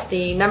pass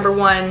the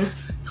 #1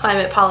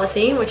 climate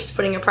policy, which is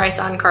putting a price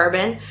on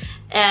carbon.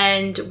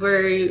 And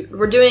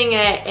we're doing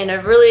it in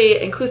a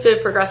really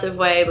inclusive, progressive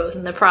way, both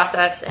in the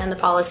process and the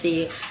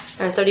policy.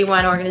 There are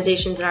 31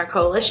 organizations in our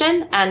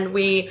coalition, and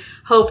we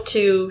hope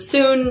to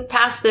soon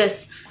pass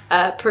this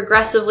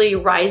progressively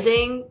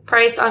rising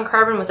price on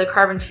carbon with a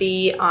carbon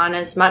fee on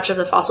as much of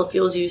the fossil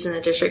fuels used in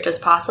the district as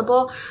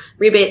possible,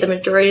 rebate the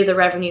majority of the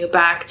revenue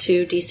back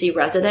to DC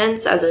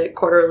residents as a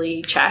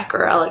quarterly check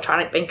or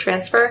electronic bank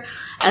transfer,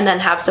 and then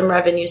have some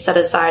revenue set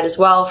aside as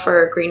well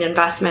for green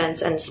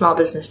investments and small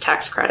business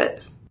tax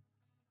credits.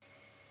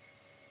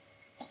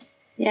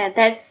 Yeah,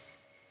 that's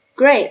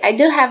great. I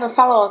do have a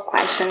follow-up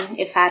question,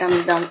 if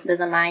Adam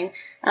doesn't mind.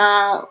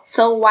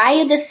 So why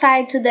you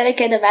decide to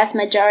dedicate the vast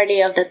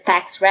majority of the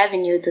tax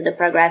revenue to the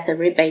progressive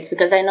rebates?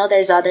 Because I know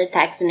there's other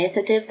tax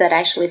initiatives that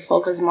actually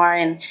focus more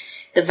on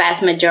the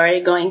vast majority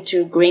going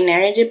to green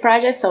energy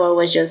projects. So I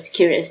was just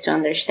curious to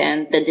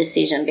understand the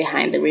decision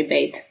behind the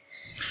rebate.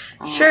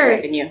 Sure.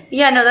 Revenue.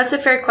 Yeah, no, that's a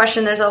fair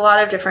question. There's a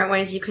lot of different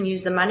ways you can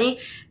use the money.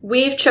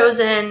 We've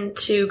chosen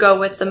to go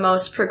with the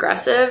most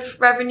progressive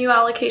revenue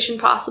allocation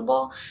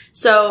possible.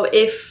 So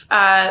if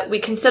we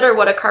consider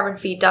what a carbon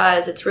fee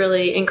does, it's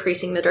really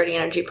increasing the dirty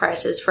energy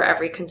prices for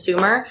every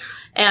consumer.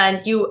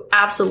 And you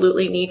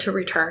absolutely need to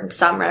return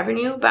some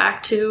revenue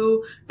back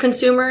to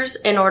consumers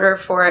in order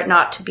for it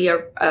not to be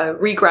a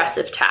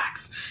regressive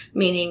tax,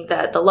 meaning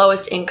that the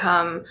lowest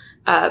income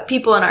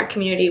people in our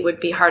community would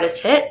be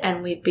hardest hit,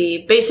 and we'd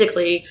be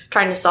basically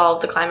trying to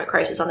solve the climate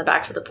crisis on the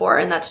backs of the poor.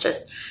 And that's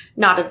just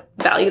not a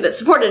value that's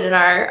supported in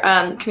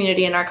our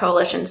community and our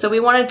coalition. So we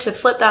wanted to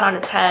flip that on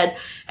its head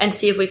and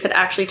see if we could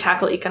actually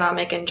tackle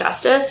economic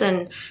injustice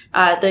and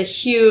the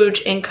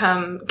huge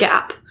income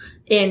gap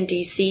in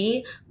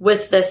DC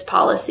with this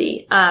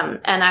policy, and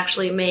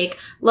actually make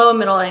low and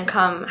middle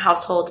income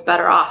households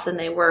better off than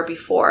they were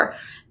before.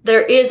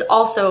 There is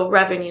also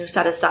revenue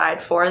set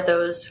aside for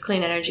those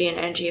clean energy and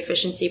energy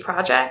efficiency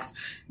projects,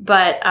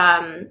 but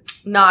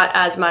not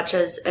as much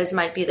as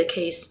might be the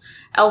case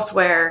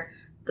elsewhere.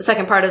 The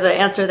second part of the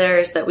answer there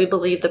is that we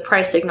believe the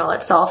price signal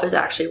itself is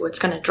actually what's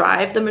going to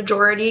drive the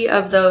majority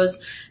of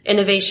those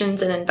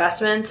innovations and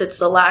investments. It's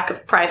the lack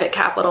of private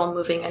capital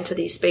moving into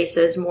these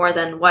spaces more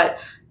than what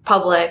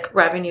public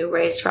revenue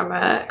raised from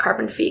a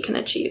carbon fee can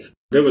achieve.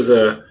 There was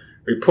a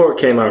report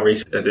came out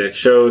recently that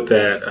showed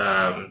that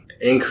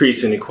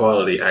increase in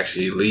inequality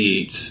actually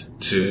leads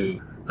to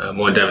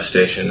more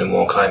devastation and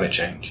more climate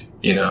change,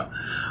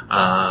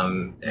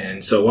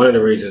 and so one of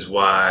the reasons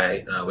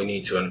why we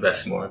need to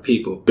invest more in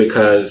people,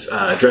 because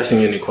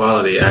addressing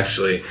inequality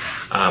actually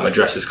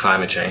addresses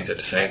climate change at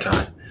the same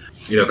time,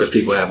 because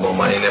people have more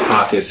money in their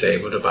pockets, they're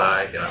able to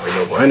buy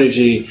renewable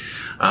energy,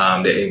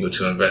 they're able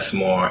to invest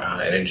more in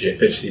energy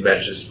efficiency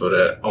measures for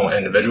their own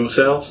individual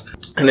selves.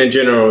 And in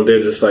general, they're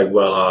just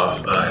well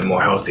off and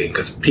more healthy,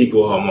 because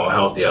people who are more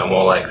healthy are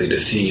more likely to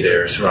see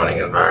their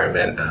surrounding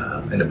environment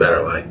in a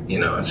better light,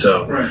 and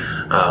so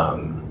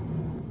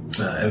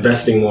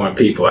investing more in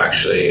people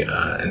actually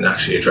and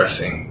actually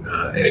addressing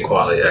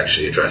inequality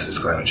actually addresses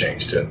climate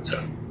change too.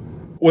 So,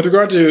 with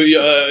regard to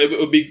it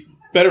would be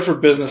better for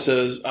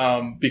businesses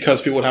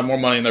because people would have more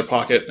money in their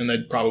pocket and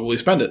they'd probably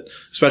spend it,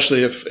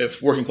 especially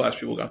if working class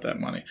people got that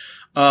money.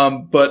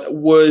 But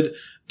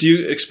do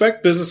you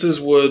expect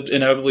businesses would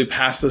inevitably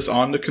pass this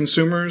on to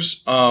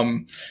consumers?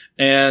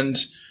 And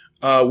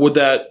would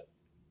that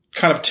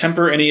kind of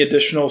temper any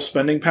additional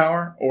spending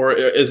power? Or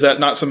is that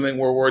not something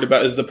we're worried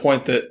about? Is the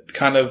point that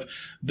kind of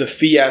the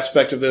fee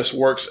aspect of this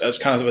works as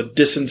kind of a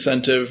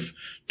disincentive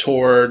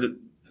toward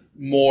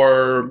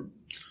more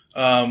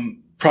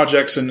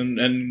projects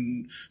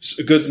and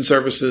goods and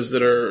services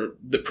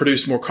that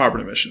produce more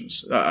carbon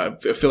emissions? I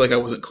feel like I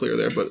wasn't clear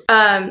there,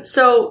 but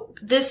so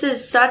this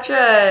is such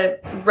a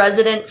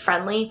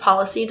resident-friendly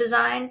policy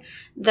design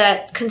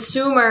that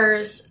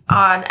consumers,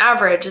 on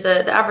average,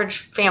 the average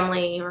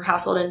family or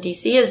household in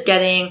DC is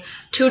getting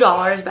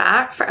 $2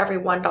 back for every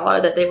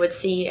 $1 that they would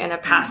see in a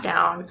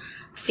pass-down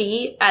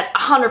fee at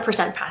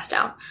 100%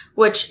 pass-down,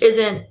 which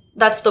isn't.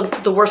 That's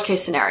the worst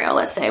case scenario,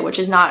 let's say, which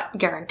is not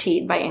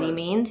guaranteed by any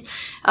means.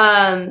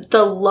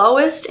 The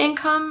lowest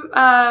income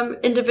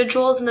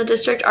individuals in the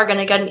district are going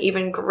to get an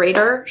even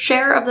greater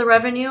share of the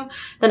revenue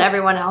than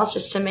everyone else,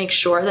 just to make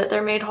sure that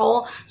they're made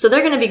whole. So they're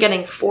going to be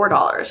getting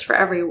 $4 for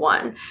every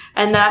one.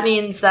 And that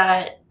means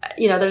that,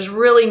 there's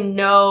really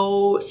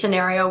no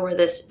scenario where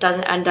this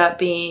doesn't end up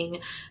being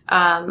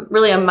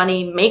really a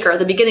money maker.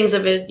 The beginnings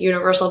of a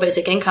universal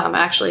basic income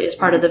actually is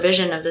part of the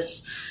vision of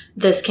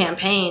this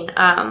campaign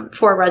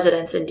for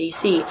residents in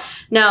DC.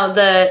 Now,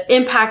 the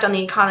impact on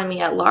the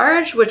economy at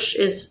large, which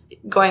is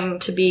going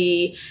to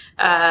be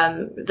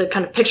the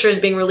kind of pictures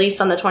being released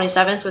on the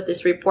 27th with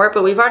this report,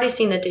 but we've already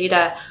seen the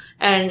data,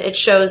 and it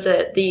shows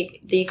that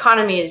the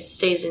economy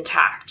stays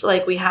intact.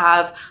 Like, we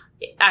have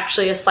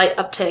actually a slight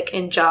uptick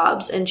in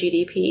jobs and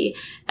GDP.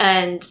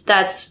 And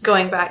that's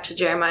going back to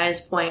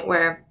Jeremiah's point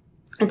where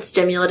it's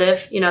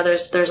stimulative.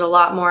 There's a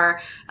lot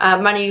more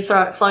money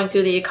flowing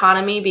through the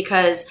economy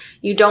because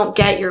you don't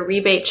get your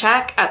rebate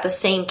check at the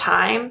same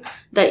time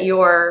that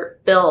your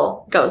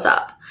bill goes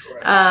up.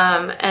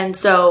 And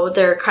so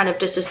they're kind of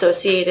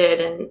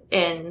disassociated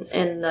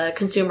in the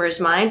consumer's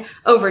mind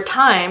over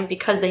time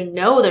because they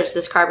know there's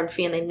this carbon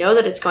fee and they know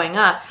that it's going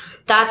up.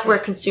 That's where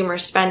consumer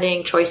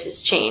spending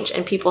choices change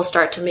and people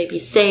start to maybe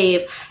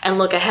save and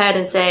look ahead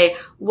and say,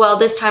 well,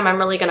 this time I'm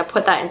really going to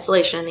put that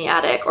insulation in the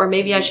attic, or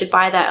maybe I should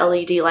buy that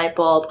LED light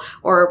bulb,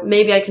 or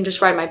maybe I can just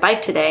ride my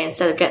bike today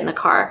instead of get in the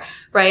car,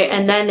 right?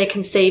 And then they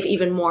can save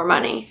even more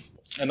money.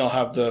 And they'll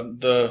have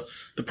the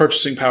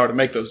purchasing power to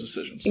make those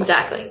decisions.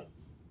 Exactly.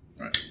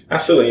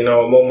 Absolutely.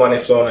 More money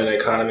flowing in the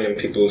economy and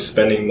people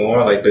spending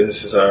more, like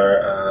businesses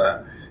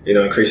are,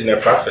 increasing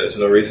their profit. There's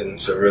no reason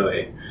to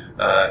really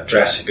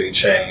drastically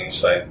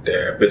change like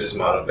their business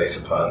model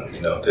based upon,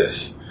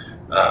 this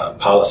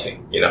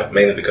policy,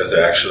 mainly because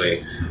they're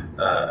actually,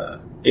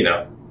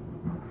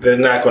 they're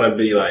not going to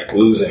be like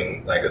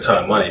losing like a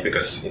ton of money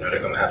because, they're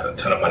going to have a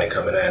ton of money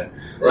coming in,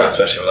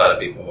 especially with a lot of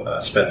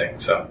people spending.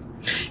 So.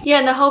 Yeah,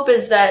 and the hope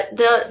is that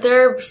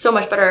they're so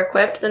much better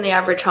equipped than the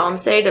average home,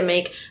 say, to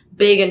make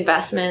big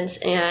investments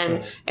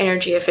in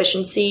energy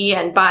efficiency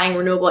and buying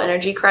renewable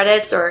energy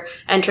credits or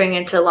entering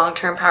into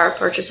long-term power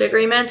purchase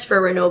agreements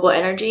for renewable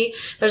energy.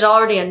 There's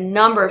already a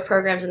number of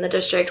programs in the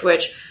district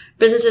which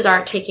businesses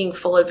aren't taking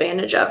full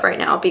advantage of right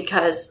now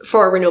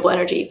for renewable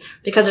energy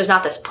because there's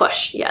not this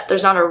push yet.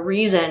 There's not a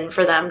reason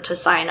for them to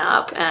sign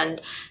up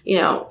and,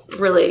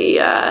 really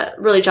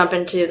jump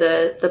into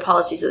the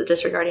policies that the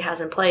district already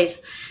has in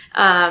place.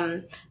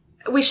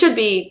 We should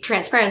be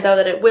transparent though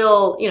that it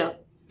will,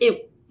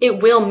 it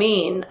will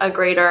mean a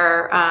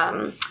greater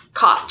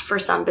cost for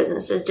some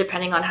businesses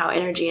depending on how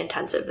energy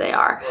intensive they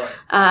are.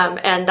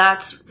 And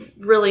that's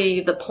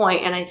really the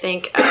point. And I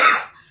think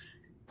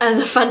and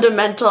the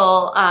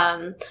fundamental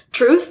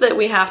truth that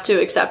we have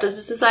to accept as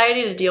a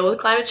society to deal with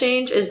climate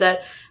change is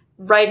that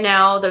right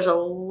now there's a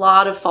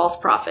lot of false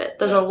profit.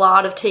 There's a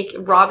lot of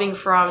robbing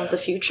from the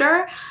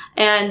future.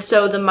 And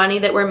so the money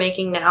that we're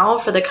making now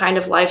for the kind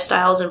of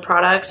lifestyles and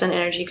products and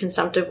energy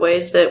consumptive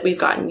ways that we've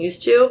gotten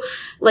used to,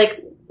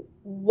 like,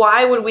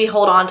 why would we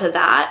hold on to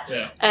that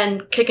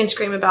and kick and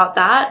scream about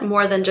that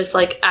more than just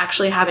like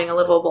actually having a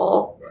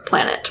livable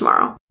planet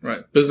tomorrow?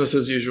 Right. Business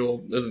as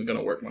usual isn't going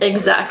to work much.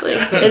 Exactly.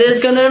 It is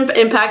going to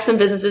impact some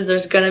businesses.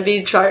 There's going to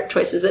be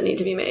choices that need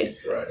to be made.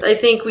 Right. I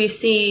think we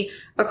see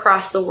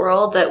across the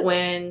world that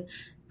when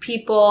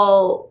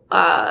people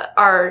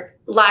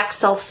lack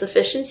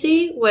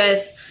self-sufficiency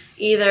with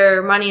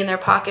either money in their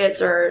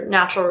pockets or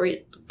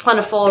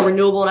plentiful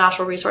renewable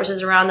natural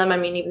resources around them. I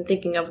mean, even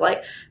thinking of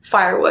like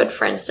firewood,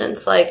 for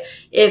instance, like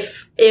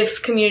if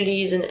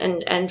communities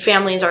and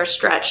families are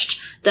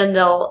stretched, then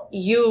they'll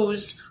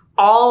use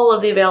all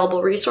of the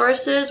available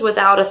resources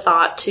without a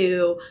thought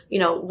to,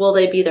 will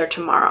they be there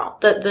tomorrow?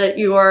 That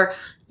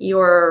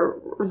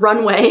your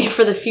runway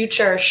for the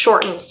future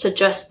shortens to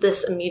just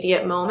this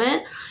immediate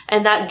moment.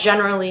 And that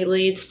generally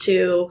leads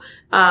to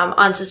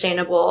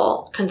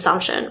unsustainable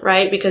consumption,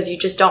 right? Because you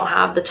just don't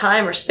have the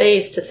time or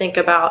space to think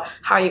about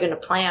how you're going to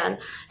plan.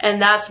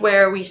 And that's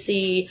where we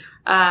see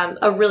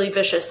a really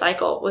vicious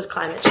cycle with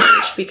climate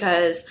change,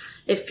 because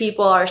if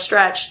people are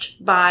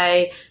stretched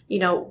by,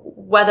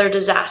 weather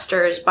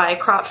disasters, by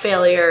crop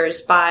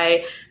failures,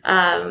 by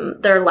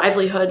their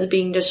livelihoods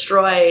being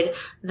destroyed,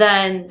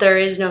 then there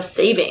is no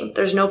saving.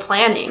 There's no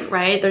planning,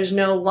 right? There's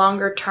no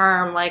longer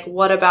term, like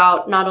what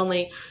about not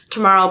only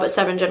tomorrow, but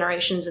 7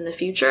 generations in the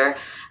future.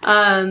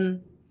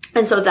 And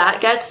so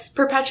that gets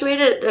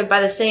perpetuated. By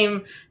the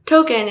same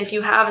token, if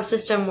you have a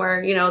system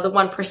where, the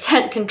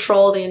 1%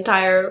 control the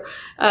entire,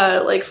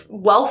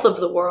 wealth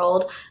of the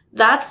world,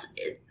 that's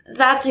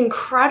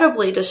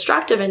incredibly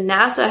destructive. And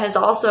NASA has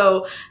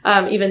also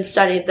even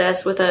studied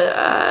this with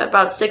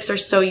about 6 or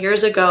so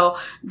years ago,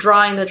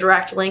 drawing the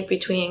direct link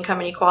between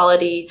income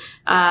inequality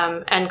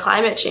and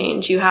climate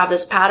change. You have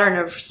this pattern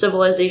of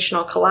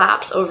civilizational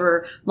collapse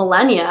over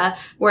millennia,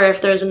 where if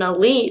there's an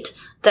elite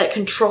that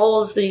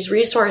controls these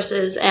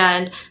resources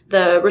and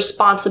the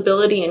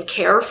responsibility and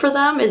care for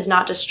them is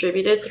not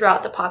distributed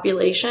throughout the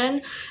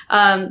population,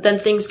 then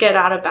things get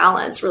out of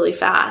balance really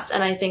fast.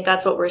 And I think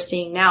that's what we're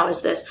seeing now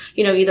is this,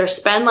 either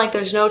spend like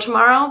there's no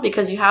tomorrow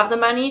because you have the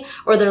money,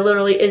 or there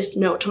literally is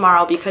no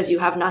tomorrow because you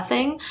have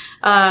nothing.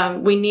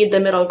 We need the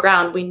middle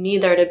ground. We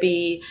need there to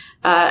be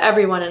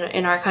everyone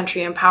in our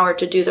country empowered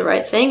to do the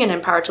right thing and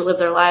empowered to live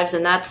their lives.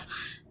 And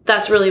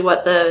that's really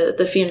what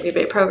the fee and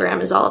rebate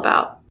program is all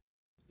about.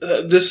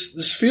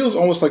 This feels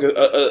almost like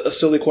a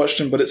silly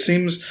question, but it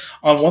seems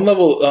on one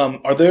level,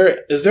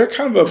 is there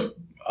kind of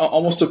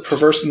almost a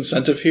perverse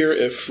incentive here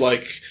if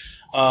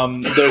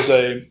there's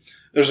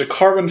a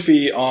carbon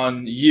fee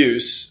on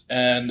use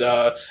and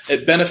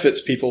it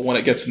benefits people when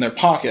it gets in their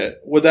pocket?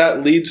 Would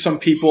that lead some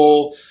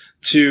people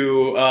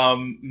to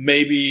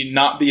maybe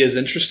not be as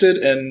interested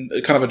in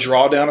kind of a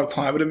drawdown of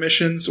climate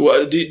emissions.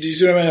 Do you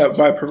see what I mean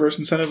by perverse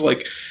incentive?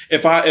 Like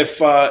if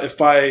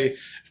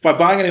by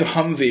buying a new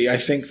Humvee, I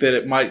think that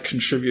it might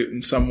contribute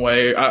in some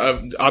way.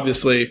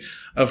 Obviously,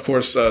 of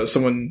course,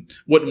 someone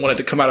wouldn't want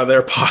it to come out of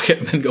their pocket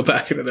and then go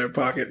back into their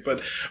pocket.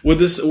 But would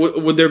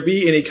there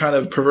be any kind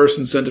of perverse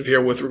incentive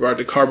here with regard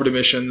to carbon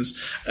emissions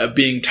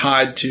being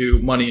tied to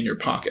money in your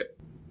pocket?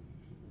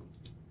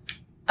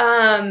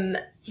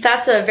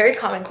 That's a very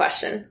common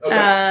question. Okay.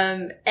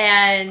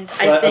 And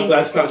I think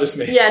that's not just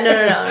me. Yeah,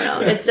 no.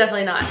 It's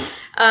definitely not.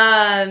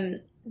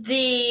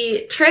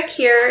 The trick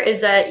here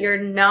is that you're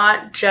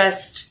not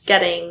just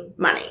getting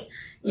money.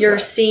 You're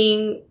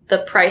seeing the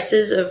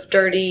prices of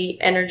dirty,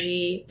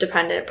 energy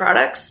dependent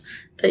products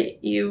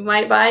that you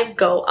might buy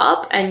go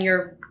up, and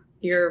you're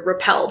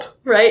repelled,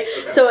 right?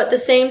 Okay. So at the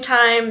same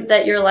time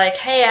that you're like,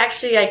 hey,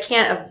 actually I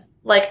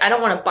I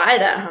don't want to buy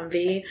that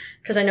Humvee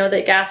because I know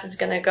that gas is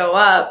going to go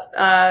up,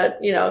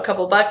 a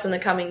couple bucks in the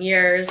coming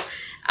years.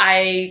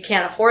 I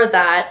can't afford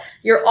that.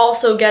 You're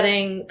also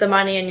getting the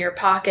money in your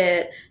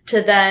pocket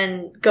to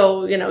then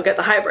go, get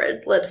the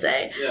hybrid, let's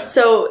say. Yeah.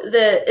 So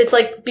it's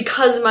like,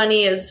 because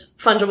money is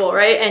fungible,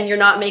 right? And you're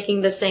not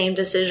making the same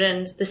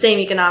decisions, the same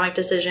economic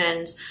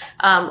decisions,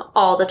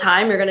 all the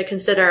time. You're going to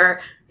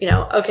consider,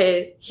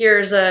 okay,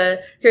 here's an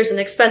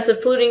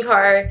expensive polluting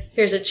car.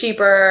 Here's a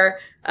cheaper,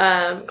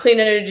 clean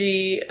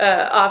energy,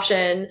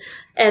 option.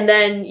 And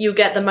then you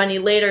get the money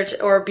later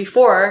or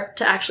before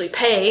to actually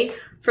pay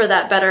for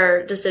that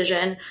better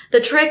decision. The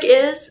trick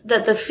is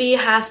that the fee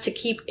has to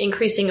keep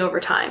increasing over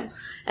time.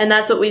 And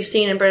that's what we've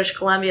seen in British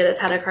Columbia, that's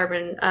had a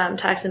carbon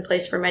tax in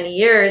place for many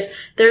years.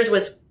 Theirs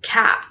was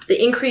capped.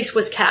 The increase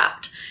was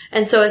capped.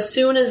 And so as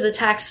soon as the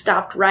tax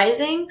stopped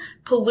rising,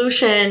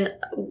 pollution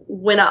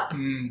went up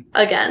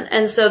again.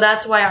 And so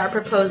that's why our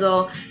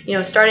proposal,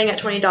 starting at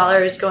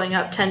 $20, going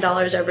up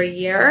 $10 every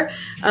year,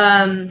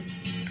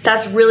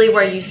 that's really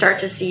where you start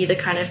to see the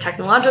kind of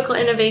technological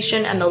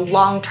innovation and the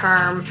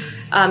long-term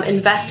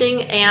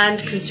investing and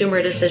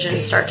consumer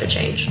decisions start to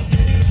change.